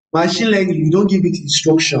 you don't give it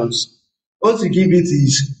instructions. What you give it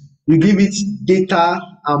is, you give it data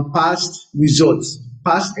and past results,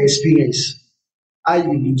 past experience, how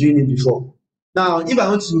you've been doing it before. Now, if I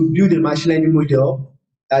want to build a machine learning model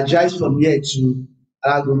that drives from here to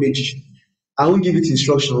Alagomeji, I won't give it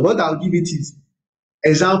instructions. What I'll give it is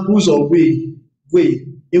examples of way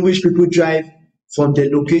in which people drive from the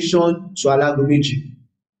location to Alagomeji.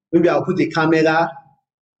 Maybe I'll put a camera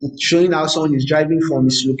showing how someone is driving from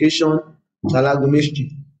his location to Alagomeji.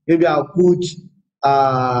 Maybe I'll put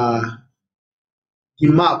the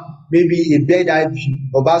map, maybe a bird eye view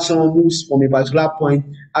of how someone moves from a particular point,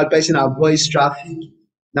 how the person avoids traffic,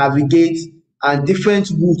 navigate, and different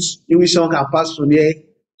routes in which someone can pass from here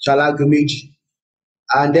to Alagomeji.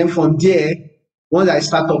 And then from there, once I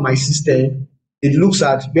start up my system, it looks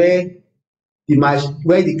at where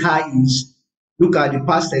the car is, look at the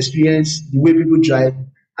past experience, the way people drive,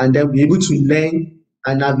 and then be able to learn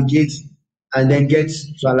and navigate and then get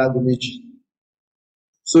to Alagomeji.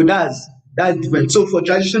 So that's different. So for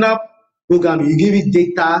traditional programming, you give it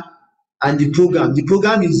data and the program. The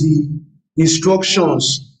program is the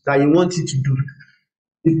instructions that you want it to do.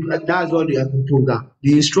 That's what they have to program.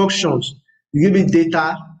 The instructions, you give it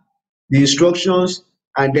data, the instructions,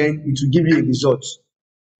 and then it will give you a result.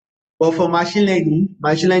 But for machine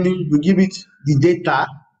learning, you give it the data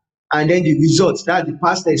and then the results, that's the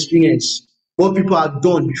past experience, what people have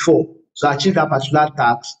done before to achieve that particular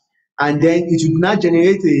task, and then it will now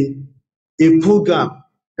generate a program,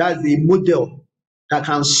 that's a model that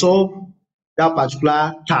can solve that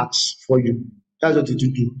particular task for you. That's what it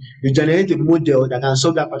will do. You generate a model that can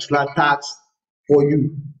solve that particular task for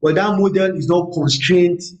you, but that model is not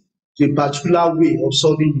constrained to a particular way of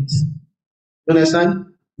solving it. You understand?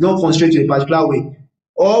 Not constrained to a particular way.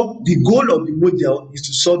 Or the goal of the model is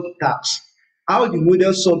to solve the task. How the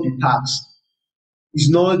model solve the task is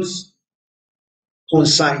not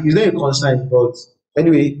consigned, it's not a consigned, but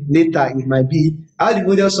anyway, later it might be. How the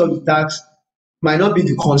model solve the task might not be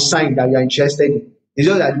the consign that you are interested in. It's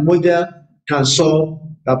just that the model can solve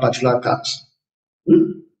that particular task.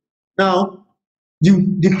 Now,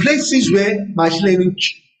 the places where machine learning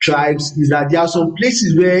thrives is that there are some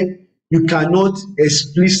places where you cannot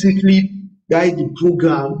explicitly write the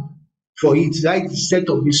program for it, write the set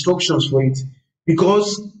of instructions for it,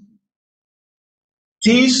 because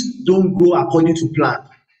things don't go according to plan.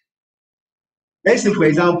 Let's say, for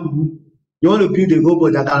example, you want to build a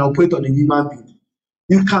robot that can operate on a human being.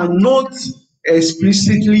 You cannot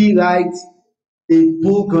explicitly write a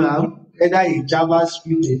program, either a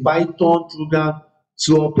JavaScript, a Python program,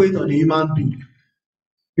 to operate on a human being,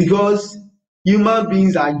 because human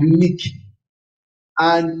beings are unique.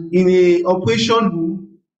 And in a operation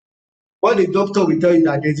room, what the doctor will tell you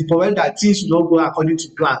that there's a probability that things will not go according to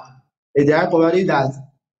plan. There's a high probability that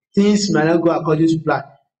things might not go according to plan.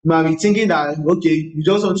 You might be thinking that, okay, you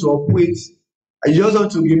just want to operate, you just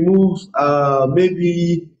want to remove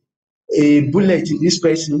maybe a bullet in this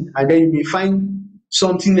person, and then you may find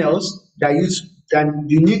something else that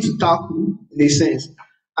you need to tackle in a sense.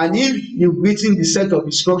 And if you've written the set of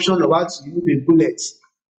instructions of how to remove a bullet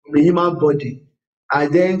from a human body,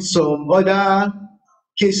 and then some other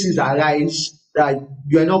cases arise that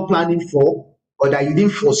you are not planning for or that you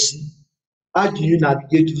didn't foresee, how do you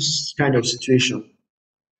navigate this kind of situation?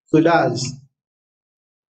 So those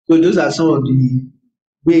are some of the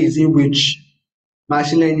ways in which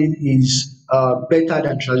machine learning is better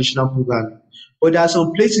than traditional programming. But there are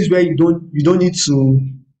some places where you don't need to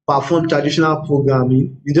perform traditional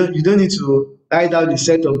programming. You don't need to write out the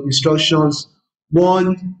set of instructions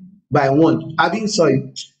one by one.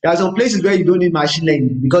 There are some places where you don't need machine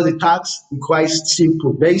learning because the task requires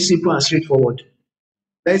very simple and straightforward.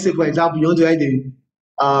 Let's say, for example, you want to write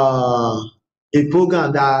a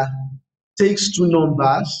program that takes two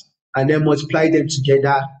numbers and then multiply them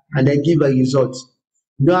together and then give a result.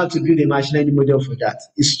 You don't have to build a machine learning model for that.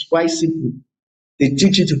 It's quite simple. They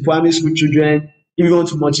teach it to primary school children. If you want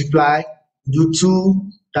to multiply, do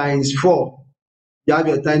 2 times 4. You have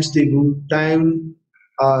your times table, and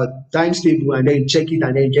then you check it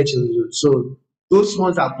and then you get your result. So those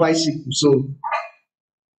ones are quite simple. So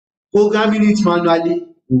programming it manually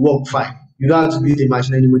will work fine. You don't have to build a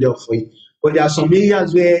machine learning model for it. But there are some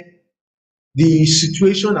areas where the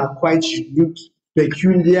situation are quite unique,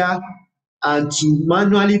 peculiar, and to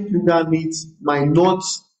manually program it might not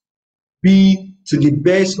be to the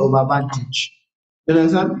best of advantage. You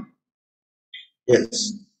understand?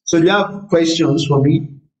 Yes. So do you have questions for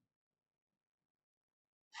me?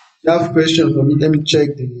 You have questions for me? Let me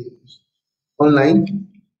check the online.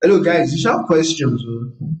 Hello guys, you should have questions.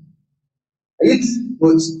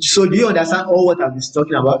 So do you understand all what I've been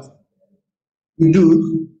talking about? You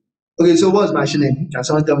do? Okay, so what's machine learning? Can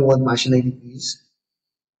someone tell me what machine learning is?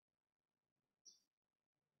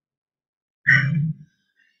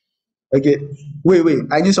 Okay, wait,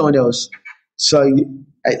 I need someone else. Sorry,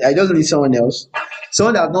 I just need someone else.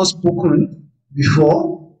 Someone that has not spoken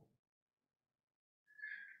before.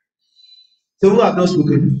 So who have not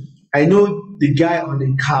spoken? I know the guy on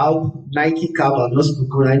the cab, Nike cab, have not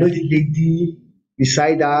spoken. I know the lady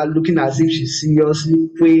beside her looking as if she's seriously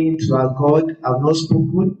praying to her God, have not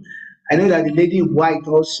spoken. I know that the lady in white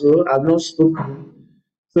also have not spoken.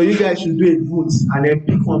 So you guys should do a vote and then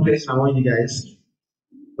pick one person among you guys.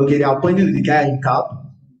 Okay, they are pointing to the guy in cap.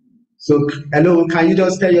 So hello, can you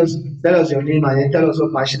just tell us your name and then tell us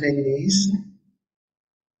what machine learning is?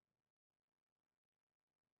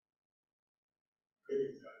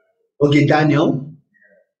 Okay, Daniel.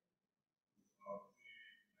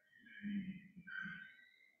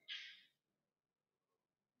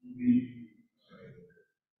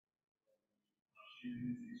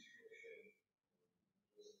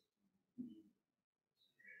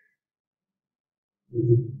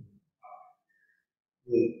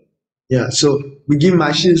 Yeah, so we give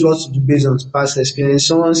machines what to do based on past experience.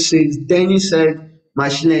 Someone says, Danny said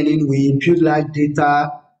machine learning will impute large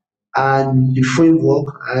data and the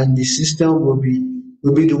framework, and the system will be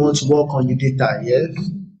the one to work on the data. Yes,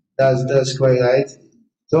 that's quite right.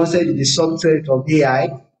 Someone said it's the subset of AI.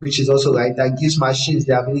 which is also right, that gives machines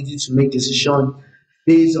the ability to make decisions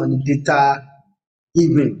based on the data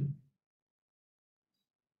given.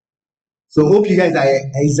 So hope you guys are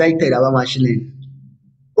excited about machine learning.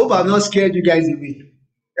 Hope I've not scared you guys away.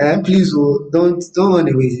 Please don't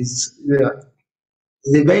run away. It's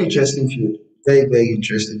a very interesting field. Very, very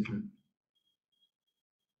interesting field.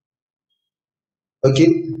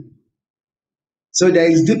 Okay. So there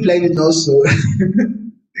is deep learning also.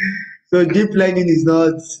 So deep learning is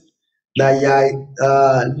not that you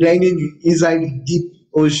are learning inside the deep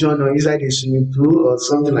ocean or inside a swimming pool or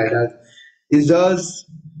something like that. It's just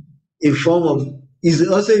a form of, is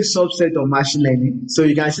also a subset of machine learning. So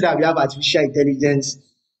you can see that we have artificial intelligence,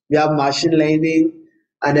 we have machine learning,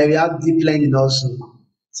 and then we have deep learning also.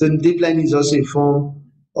 So deep learning is also a form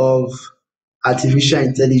of artificial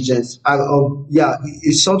intelligence, yeah,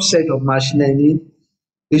 a subset of machine learning,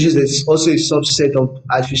 which is also a subset of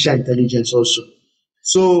artificial intelligence also.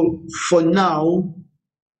 So for now,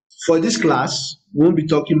 for this class, we won't be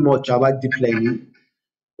talking much about deep learning,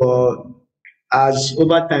 but as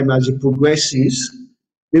over time as it progresses,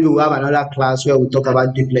 maybe we'll have another class where we talk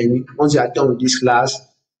about deep learning. Once you are done with this class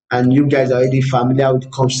and you guys are already familiar with the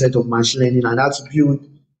concept of machine learning and how to build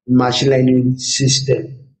machine learning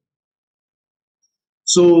system.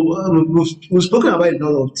 So we've spoken about a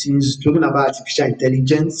lot of things. We've spoken about artificial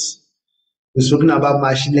intelligence, we've spoken about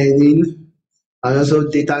machine learning, and also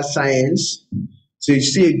data science. So you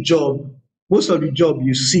see a job, most of the job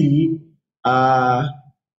you see are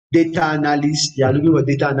data analysts. They are looking for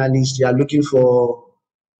data analysts. They are looking for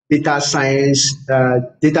data scientists.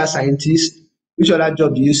 Which other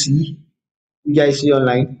job do you see? You guys see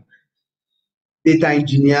online? Data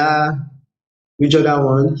engineer. Which other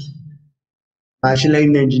one? Machine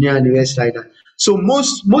learning engineer and the rest like that. So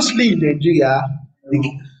mostly in Nigeria,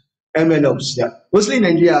 the MLOps, yeah. Mostly in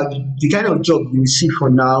Nigeria, the kind of job you see for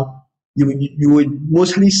now, you would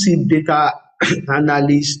mostly see data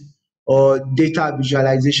analyst or data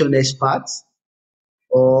visualization experts,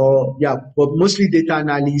 or yeah, but mostly data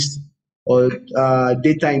analyst or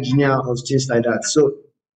data engineer or things like that.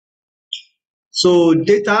 So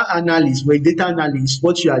data analyst,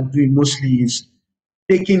 what you are doing mostly is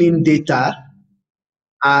taking in data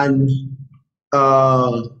and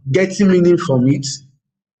getting meaning from it.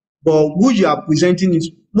 But who you are presenting it,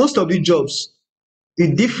 most of the jobs,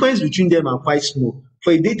 the difference between them are quite small.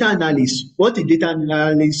 For a data analyst, what a data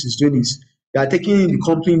analyst is doing is you are taking in the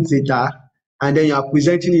company's data and then you are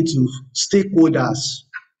presenting it to stakeholders,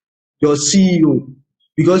 your CEO,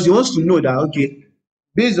 because he wants to know that, okay,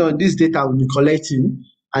 based on this data we'll be collecting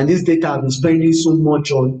and this data I've been spending so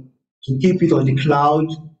much on to keep it on the cloud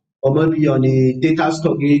or maybe on a data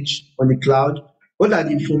storage on the cloud, what are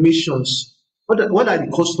the informations, what are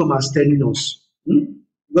the customers telling us?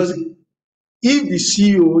 Because if the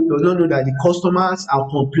CEO does not know that the customers are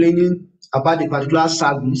complaining about a particular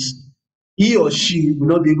service, he or she will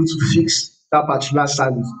not be able to fix that particular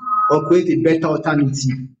service or create a better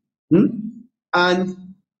alternative. And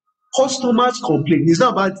customers complain. It's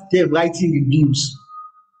not about them writing reviews.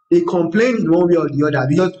 They complain in one way or the other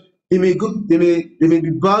because they may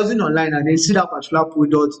be browsing online and then see that particular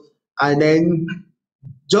product, and then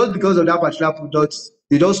just because of that particular product,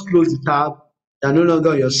 they just close the tab, they're no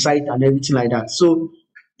longer on your site and everything like that. So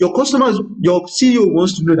your customers, your CEO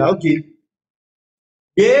wants to know that, okay,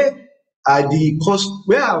 where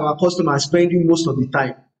are our customers spending most of the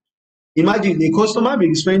time? Imagine a customer may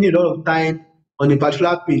be spending a lot of time on a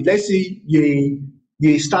particular page. Let's say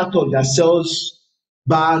you're a startup that sells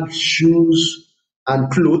bags, shoes, and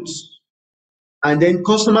clothes, and then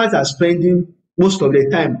customers are spending most of their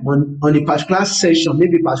time on a particular section,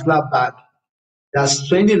 maybe a particular bag. They are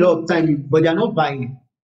spending a lot of time, but they are not buying.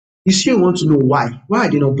 You still want to know why. Why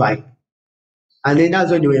are they not buying? And then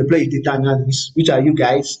that's when you employ a data analyst, which are you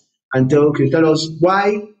guys, and tell us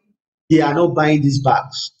why they are not buying these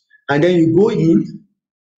bags. And then you go in,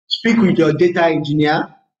 speak with your data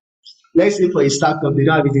engineer. Let's say for a startup, they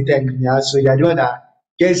don't have a data engineer, so you're the one that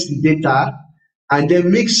gets the data and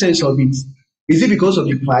then make sense of it. Is it because of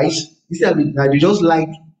the price? Is it that they just like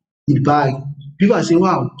the bag? People are saying,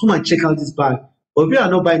 wow, come and check out this bag. But people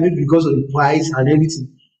are not buying it because of the price and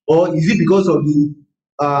everything. Or is it because of the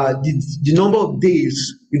number of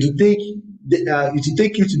days it will take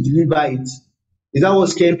you to deliver it? Is that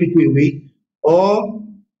what's scaring people away? Or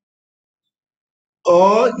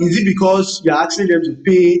is it because you're asking them to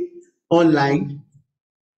pay online?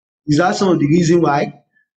 Is that some of the reason why?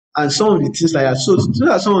 And some of the things like that. So those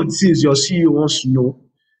are some of the things your CEO wants to know.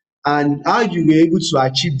 And how you were able to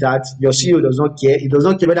achieve that, your CEO does not care. He does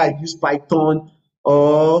not care whether you use Python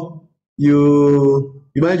or you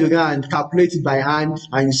you want to go and calculate it by hand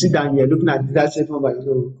and you sit down, you're looking at the data set number,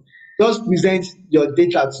 just present your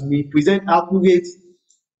data to me, present accurate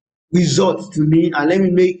results to me, and let me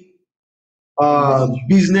make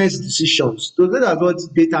business decisions. So those are what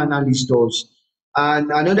data analyst does.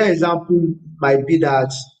 And another example might be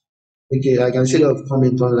that, okay, I can see a lot of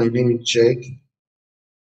comment online. Let me check.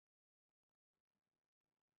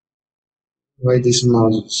 Why this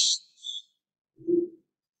mouse?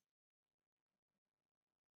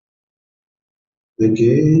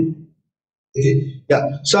 Okay. Okay.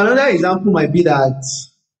 Yeah. So another example might be that,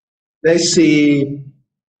 let's say,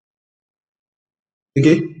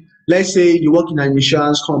 okay, let's say you work in an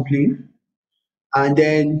insurance company and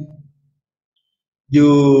then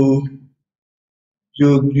you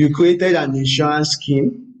you created an insurance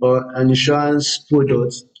scheme or an insurance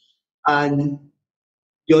product, and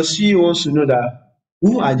your CEO wants to know that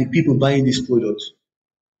who are the people buying this product?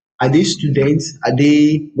 Are they students? Are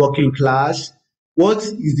they working class? What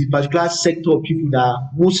is the particular sector of people that are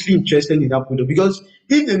mostly interested in that product? Because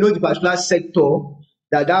if they know the particular sector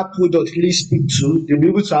that that product really speak to, they'll be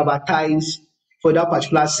able to advertise for that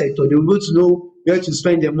particular sector. They'll be able to know where to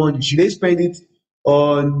spend their money. Should they spend it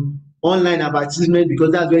on online advertisement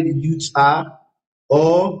because that's where the youths are,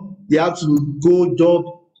 or they have to go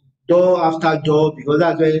door after door because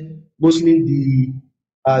that's where mostly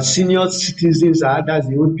the senior citizens are, that's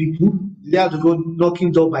the old people. They have to go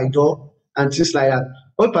knocking door by door and things like that.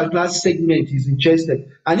 What particular segment is interested?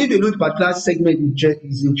 And if they know the particular segment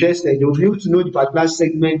is interested, they will be able to know the particular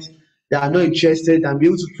segment that are not interested and be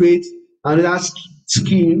able to create another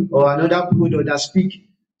scheme or another product that speak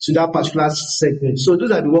to that particular segment. So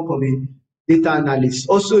those are the work of a data analyst.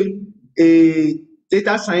 Also, a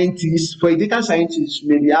data scientist, for a data scientist,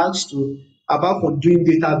 may be asked to, apart from doing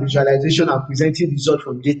data visualization and presenting results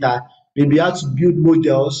from data, may be asked to build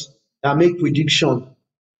models that make prediction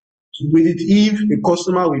to predict if a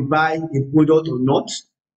customer will buy a product or not,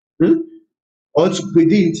 or to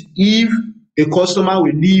predict if a customer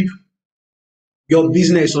will leave your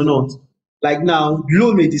business or not. Like now,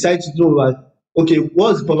 Glo may decide to know that, okay,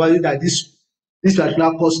 what's the probability that this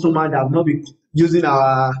particular customer that have not been using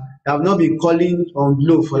that have not been calling on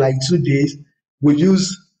Glo for like 2 days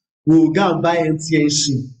will go and buy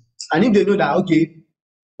MTNC. And if they know that, okay,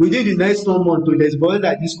 within the next 1 month, there's probability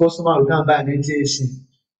that this customer will go and buy an MTNC,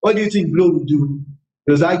 what do you think Glo will do?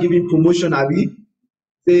 They'll start giving promotion, abi?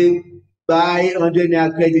 Say buy 100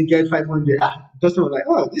 naira credit, get 500. The customer was like,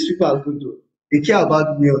 oh, these people are good though. They care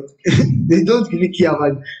about me. They don't really care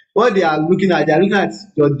about me. What they are looking at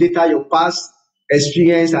your data, your past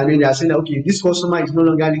experience, and then they are saying, okay, this customer is no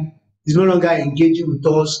longer engaging with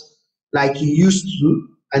us like he used to,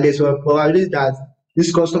 and there's a probability that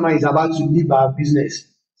this customer is about to leave our business.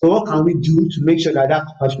 So what can we do to make sure that that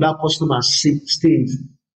particular customer stays?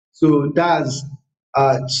 So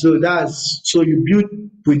so you build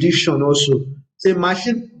prediction also.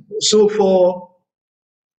 So for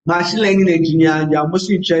machine learning engineer, they are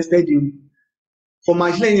mostly interested in, for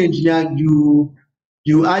machine learning engineer,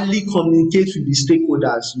 you hardly communicate with the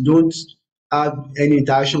stakeholders. You don't have any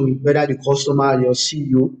interaction with whether the customer or your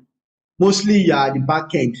CEO. Mostly you are at the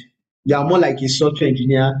back end. You are more like a software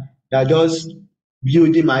engineer. You are just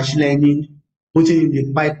building machine learning, putting in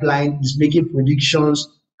the pipeline, is making predictions,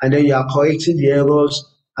 and then you are correcting the errors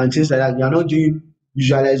and things like that. You are not doing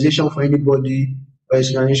visualization for anybody or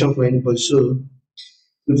explanation for anybody. So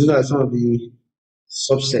those are some of the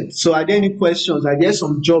subsets. So are there any questions? Are there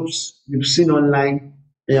some jobs you've seen online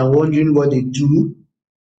and you're wondering what they do?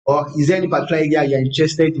 Or is there any particular area you're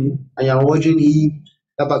interested in and you're wondering if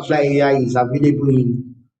that particular area is available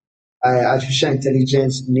in artificial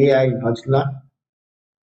intelligence, in AI in particular?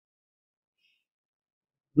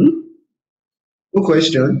 No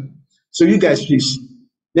question. So you guys, please,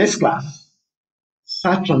 next class,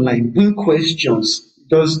 search online, bring questions,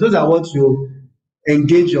 because those are what will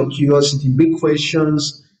engage your curiosity. Bring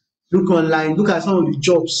questions, look online, look at some of the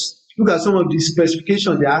jobs, look at some of the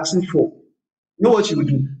specifications they're asking for. You know what you will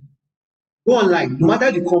do? Go online, no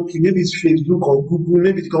matter the company, maybe it's Facebook or Google,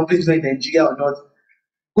 maybe the company is not in Nigeria or not.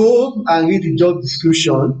 Go and read the job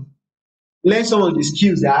description, learn some of the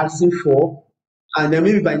skills they're asking for, and then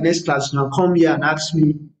maybe by next class you can come here and ask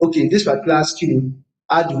me, okay, this particular skill,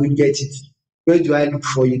 how do we get it? Where do I look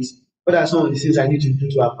for it? What are some of the things I need to do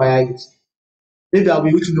to acquire it? Maybe I'll be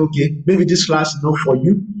able to know, okay, maybe this class is not for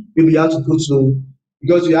you. Maybe you have to go to,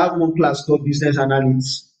 because we have one class called business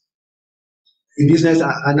analytics. In business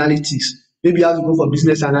analytics, maybe you have to go for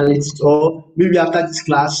business analytics, or maybe after this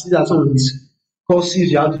class, these are some of these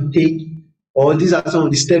courses you have to take, or these are some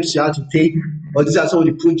of the steps you have to take, or these are some of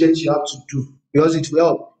the projects you have to do, because it will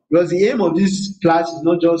help. Because the aim of this class is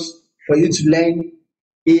not just for you to learn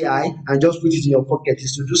AI and just put it in your pocket,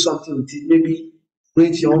 is to do something with it. Maybe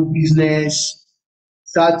create your own business,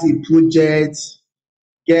 start a project,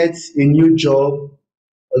 get a new job,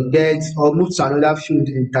 or move to another field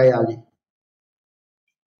entirely.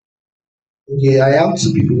 Okay, I have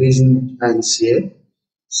two people raising hands here.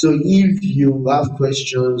 So if you have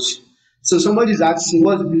questions, so somebody is asking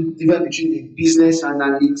what's the difference between a business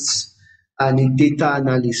analyst and a data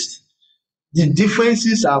analyst. The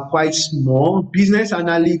differences are quite small. Business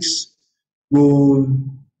analysts will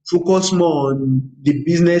focus more on the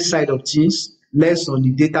business side of things, less on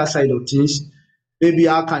the data side of things. Maybe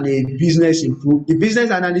how can a business improve? The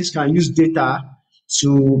business analyst can use data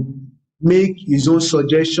to make his own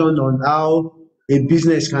suggestion on how a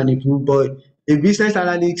business can improve, but a business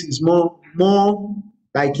analyst is more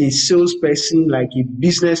like a salesperson, like a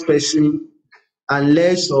business person, and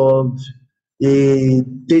less of a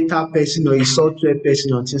data person or a software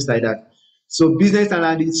person or things like that. So business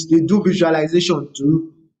analysts, they do visualization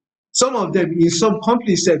too. Some of them in some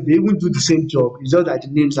companies sef, they even do the same job. It's just that the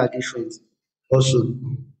names are different also.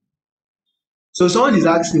 So someone is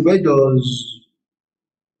asking where does,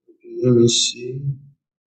 let me see.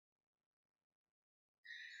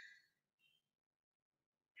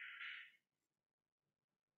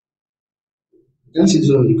 I can see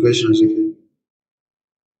some of the questions again.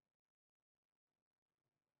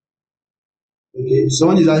 Okay,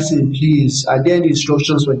 someone is asking, please, are there any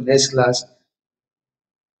instructions for the next class?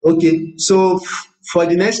 Okay, so for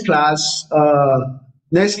the next class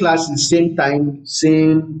is same time,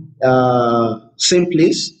 same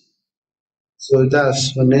place. So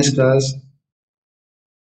that's for next class.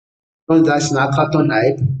 Once that's an hackathon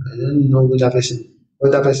hype, I don't know what that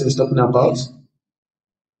person is talking about.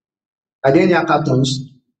 Are there any hackathons?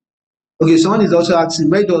 Okay, someone is also asking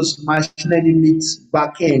where does machine learning meet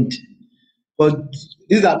back end? But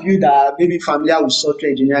these are people that are maybe familiar with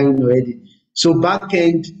software engineering already. So back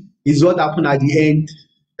end is what happened at the end,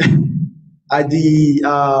 at the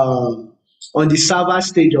on the server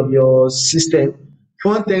stage of your system.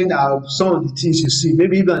 Front end are some of the things you see.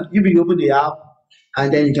 Maybe even if you open the app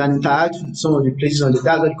and then you can interact with some of the places on the,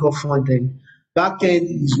 that's what you call front end. Back end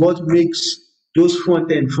is what makes those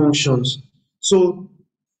front end functions. So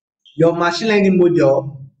your machine learning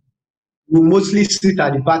model will mostly sit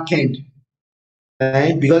at the back end,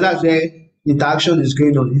 because that's where interaction is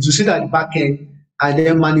going on. It will sit at the back end and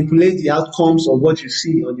then manipulate the outcomes of what you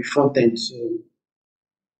see on the front end. So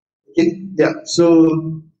okay, yeah.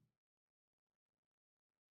 So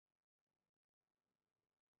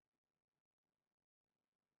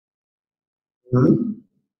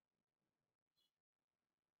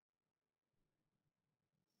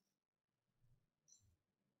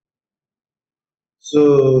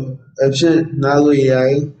so narrow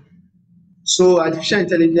AI. So artificial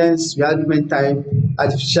intelligence, we have different type.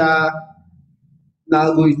 Artificial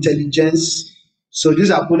narrow intelligence. So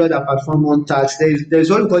these are products that perform one task. There's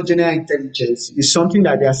what we call general intelligence. It's something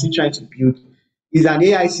that they are still trying to build. It's an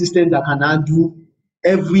AI system that can handle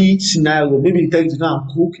every scenario. Maybe you tell it to go and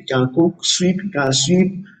cook, it can cook, sweep, it can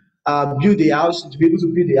sweep, build a house, to be able to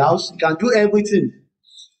build a house, it can do everything.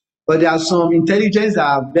 But there are some intelligence that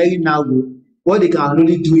are very narrow. What they can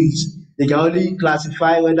only do is they can only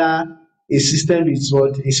classify whether a system is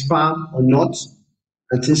what a spam or not,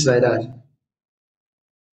 and things like that.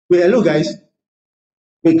 Wait, hello guys.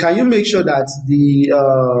 Wait, can you make sure that the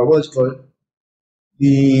what's it called,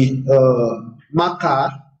 the marker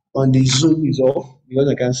on the Zoom is off, because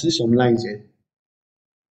I can see some lines here.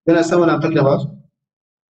 You understand what I'm talking about?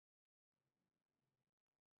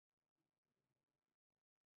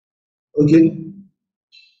 Okay.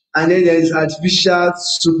 And then there is artificial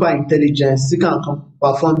super intelligence. It can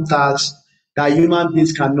perform tasks that human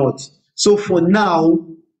beings cannot. So for now,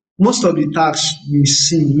 most of the tasks we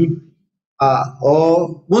see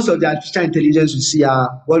or most of the artificial intelligence we see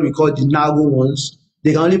are what we call the narrow ones.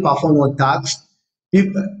 They can only perform one task.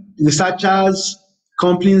 If researchers,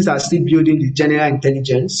 companies are still building the general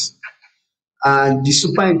intelligence, and the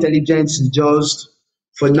super intelligence is just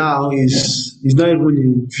for now is not even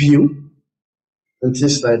in view and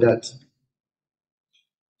things like that.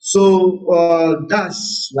 So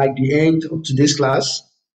that's like the end of today's class.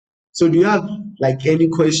 So do you have like any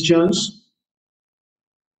questions?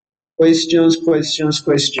 Questions.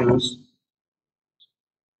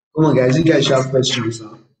 Come on, guys, you guys should have questions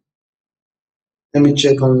now. Let me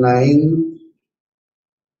check online.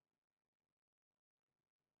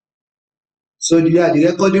 So yeah, the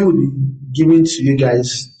recording will be given to you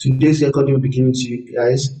guys. Today's recording will be given to you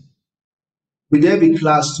guys. Will there be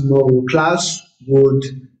class tomorrow? Class would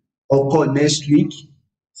occur next week.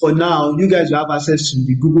 for now, you guys will have access to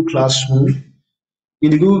the Google Classroom. In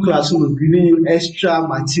the Google Classroom, we're giving you extra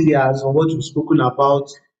materials on what we've spoken about.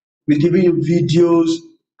 We're giving you videos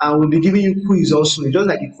and we'll be giving you quiz also. Just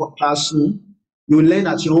like the classroom, you will learn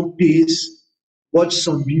at your own pace, watch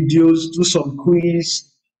some videos, do some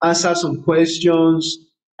quiz, answer some questions,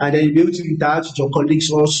 and then you'll be able to interact with your colleagues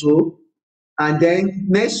also. And then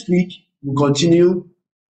next week, we'll continue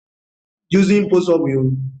using post-op.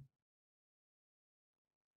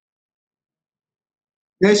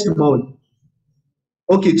 Next tomorrow.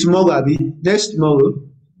 Okay, tomorrow, Abi. Next tomorrow.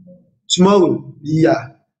 Tomorrow, yeah.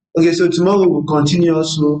 Okay, so tomorrow we'll continue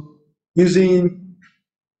also using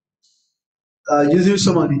using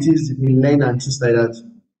some of the things that we learn and things like that.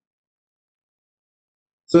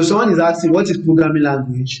 So someone is asking, what is programming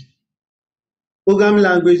language? Programming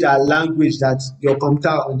language are language that your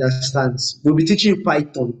computer understands. We'll be teaching you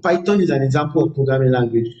Python. Python is an example of programming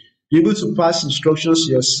language. You're able to pass instructions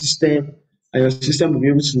to your system, and your system will be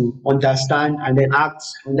able to understand and then act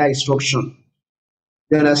on that instruction.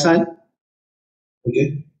 You understand?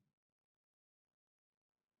 Okay.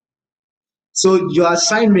 So your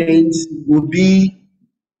assignment will be,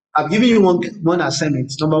 I've given you one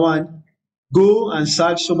assignment. Number one, go and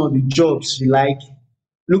search some of the jobs you like,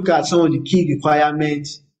 look at some of the key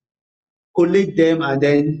requirements, collate them, and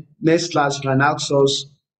then next class you can ask us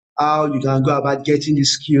how you can go about getting the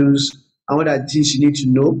skills and what are the things you need to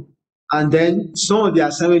know. And then some of the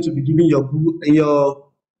assignments will be given your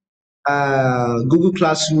Google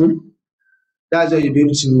Classroom. That's where you'll be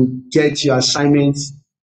able to get your assignments,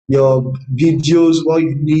 your videos, what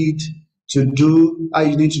you need to do, how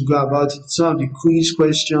you need to go about it, some of the quiz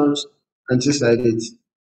questions, and things like that.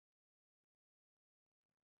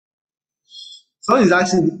 Someone is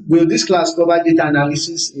asking, will this class cover data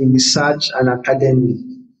analysis in research and academic?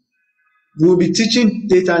 We'll be teaching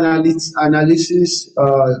data analysis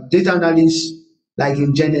like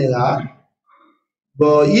in general.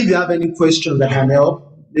 But if you have any questions that can help,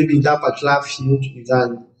 maybe in that particular field, you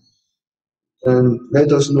can let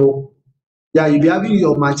us know. Yeah, you'll be having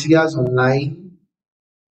your materials online.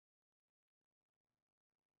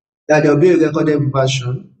 Yeah, there'll be a recorded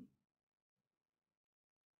version.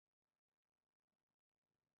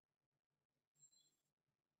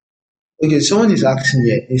 Okay, someone is asking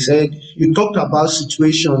here. He said, you talked about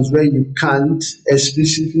situations where you can't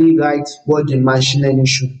explicitly write what the machine learning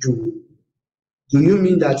should do. Do you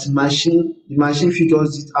mean that the machine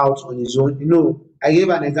figures it out on its own? I gave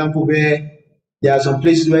an example where there are some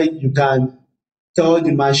places where you can tell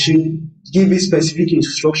the machine, give it specific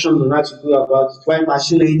instructions on how to go about it. While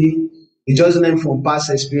machine learning, it just learn from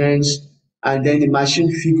past experience, and then the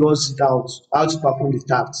machine figures it out, how to perform the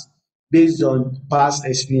task based on past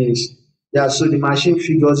experience. Yeah, so the machine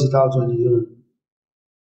figures it out on its own.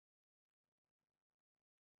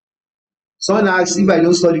 Someone asks, if I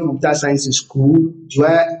don't study computer science in school,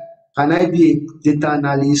 can I be a data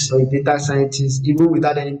analyst or a data scientist even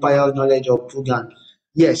without any prior knowledge of program?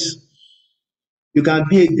 Yes, you can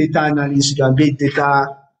be a data analyst, you can be a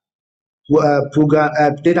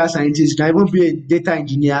data scientist, you can even be a data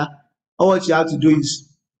engineer. All what you have to do is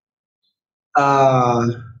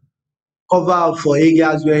cover up for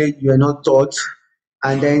areas where you are not taught,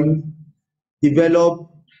 and then develop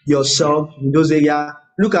yourself in those areas.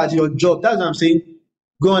 Look at your job. That's what I'm saying.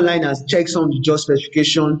 Go online and check some of the job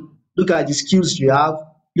specification. Look at the skills you have.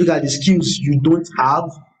 Look at the skills you don't have,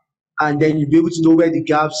 and then you'll be able to know where the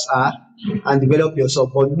gaps are and develop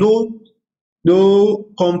yourself. But no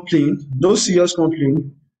complaint, no serious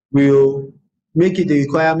complaint will make it a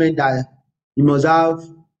requirement that you must have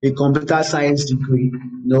a computer science degree.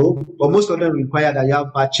 No, but most of them require that you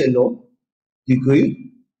have bachelor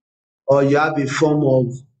degree or you have a form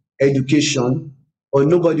of education, or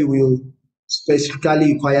nobody will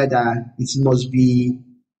specifically require that it must be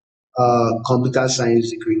a computer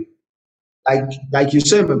science degree. Like you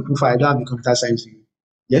saw in my profile, I don't have a computer science degree.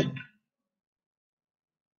 Yeah.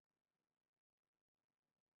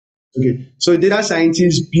 Okay. So data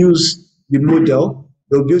scientist builds the model,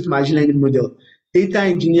 they'll build machine learning model. Data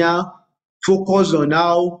engineer focus on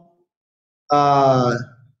uh,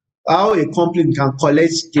 how a company can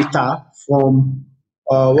collect data from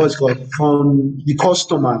what's called from the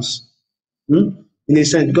customers. In a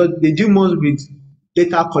sense, because they deal more with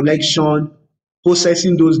data collection,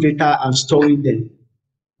 processing those data and storing them.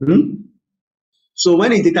 So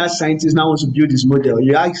when a data scientist now wants to build this model,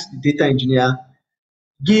 you ask the data engineer,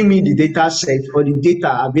 give me the data set or the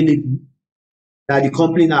data available that the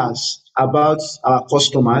company has about our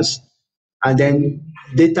customers, and then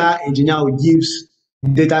data engineer will give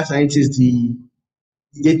the data scientist the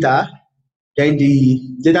data, Then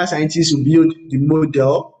the data scientists will build the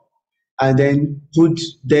model and then put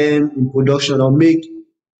them in production or make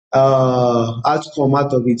outcome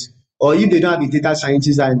out of it. Or if they don't have a data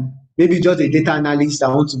scientist and maybe just a data analyst that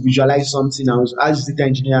want to visualize something and ask the data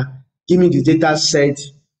engineer, give me the data set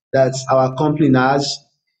that our company has,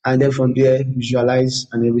 and then from there visualize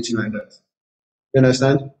and everything like that. You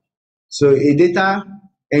understand? So a data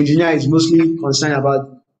engineer is mostly concerned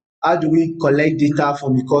about how do we collect data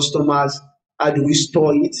from the customers, how do we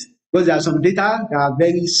store it? Because there are some data that are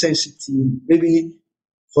very sensitive. Maybe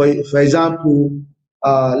for example,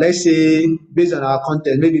 let's say based on our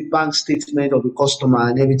content, maybe bank statement of the customer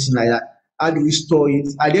and everything like that. How do we store it?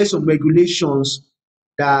 Are there some regulations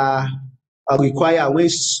that are required when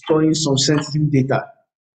storing some sensitive data?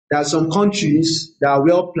 There are some countries that are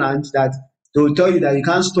well planned that they will tell you that you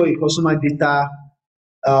can't store a customer data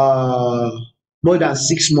uh, more than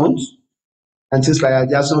 6 months and things like that.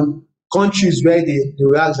 There are some countries where they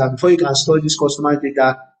will ask that before you can store this customer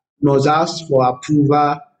data, you must ask for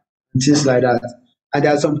approval and things like that. And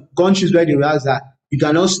there are some countries where they will ask that you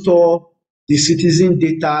cannot store the citizen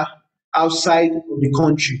data outside of the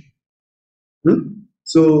country.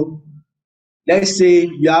 So let's say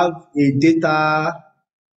you have a data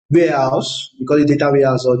warehouse, we call it data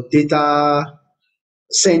warehouse or data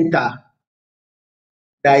center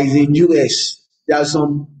that is in US. There are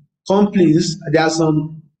some companies, there are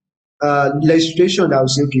some legislation that will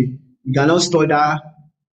say, okay, you cannot store that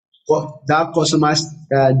customer's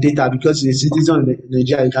data because it's a citizen of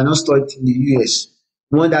Nigeria. You cannot store it in the US.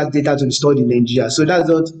 You want that data to be stored in Nigeria. So that's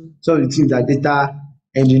what some of the things that data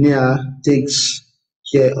engineer takes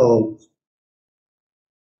care of.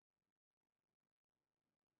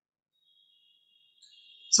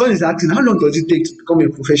 Someone is asking, how long does it take to become a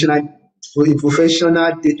professional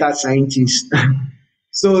data scientist?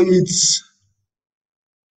 So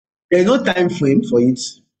there's no time frame for it,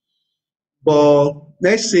 but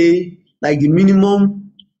let's say like the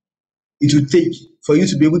minimum it will take for you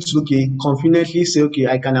to be able to confidently say, okay,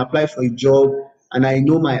 I can apply for a job and I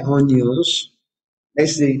know my onions.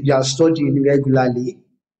 Let's say you are studying regularly.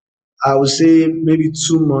 I would say maybe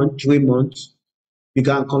 2 months, 3 months. You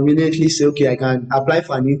can conveniently say, okay, I can apply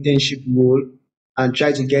for an internship role and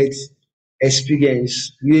try to get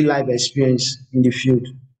experience, real life experience in the field.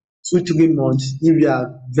 2, 3 months if you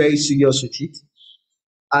are very serious with it.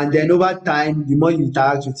 And then over time, the more you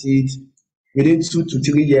interact with it, within 2 to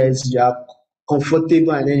 3 years, you are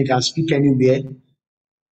comfortable and then you can speak anywhere.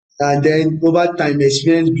 And then over time,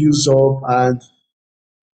 experience builds up and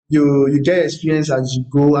you get experience as you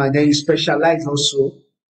go and then you specialize also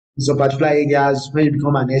in some particular areas when you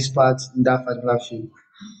become an expert in that particular field.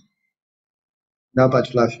 That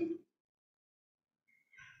particular field.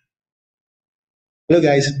 Hello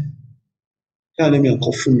guys, can let me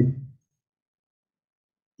uncover me.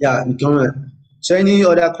 Yeah, come on. So any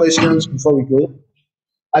other questions before we go?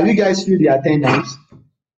 Have you guys filled the attendance?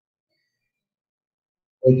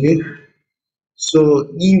 Okay. So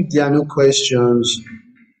if there are no questions,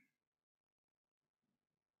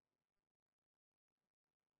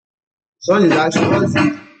 someone is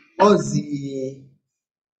asking what's the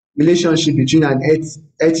relationship between an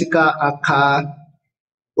ethical hacker,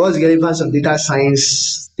 what's the relevance of data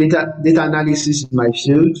science, data analysis in my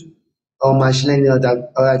field, or machine learning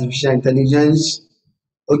or artificial intelligence?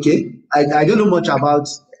 Okay, I don't know much about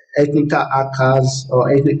ethical hackers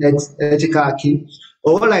or ethical hacking,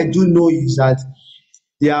 but all I do know is that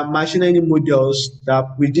there are machine learning models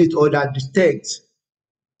that predict or that detect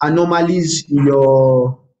anomalies in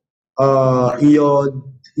your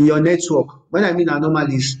network. When I mean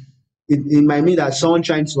anomalies, it might mean that someone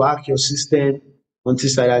trying to hack your system and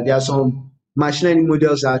things like that. There are some machine learning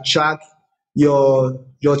models that track your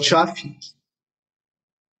traffic,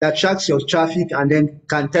 that tracks your traffic and then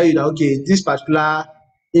can tell you that okay, this particular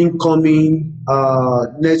incoming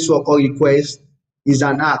network or request is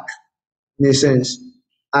an hack in a sense,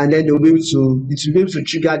 and then it will be able to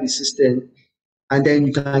trigger the system and then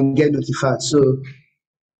you can get notified. So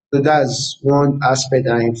that's one aspect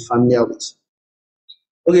I'm familiar with.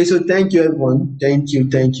 Okay, so thank you everyone. Thank you,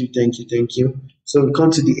 thank you, thank you, thank you. So we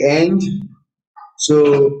come to the end.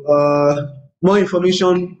 So more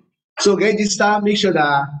information. So register, make sure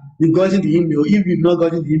that you've gotten the email. If you've not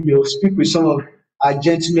gotten the email, speak with some of our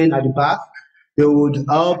gentlemen at the back. They would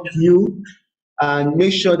help you and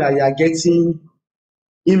make sure that you are getting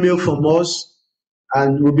email from us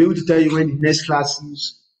and we'll be able to tell you when the next class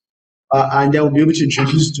is. And then we'll be able to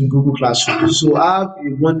introduce you to Google Classroom. So have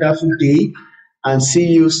a wonderful day and see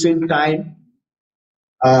you same time.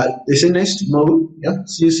 They say next tomorrow. Yeah,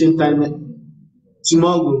 see you same time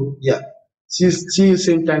tomorrow. Yeah, see you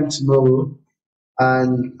same time tomorrow.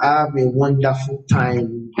 and have a wonderful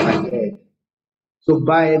time ahead. So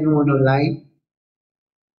bye everyone online.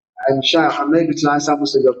 I'm sure I'm not able to answer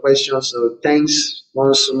most of your questions. So thanks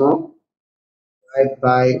once more. Bye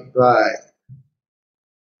bye bye.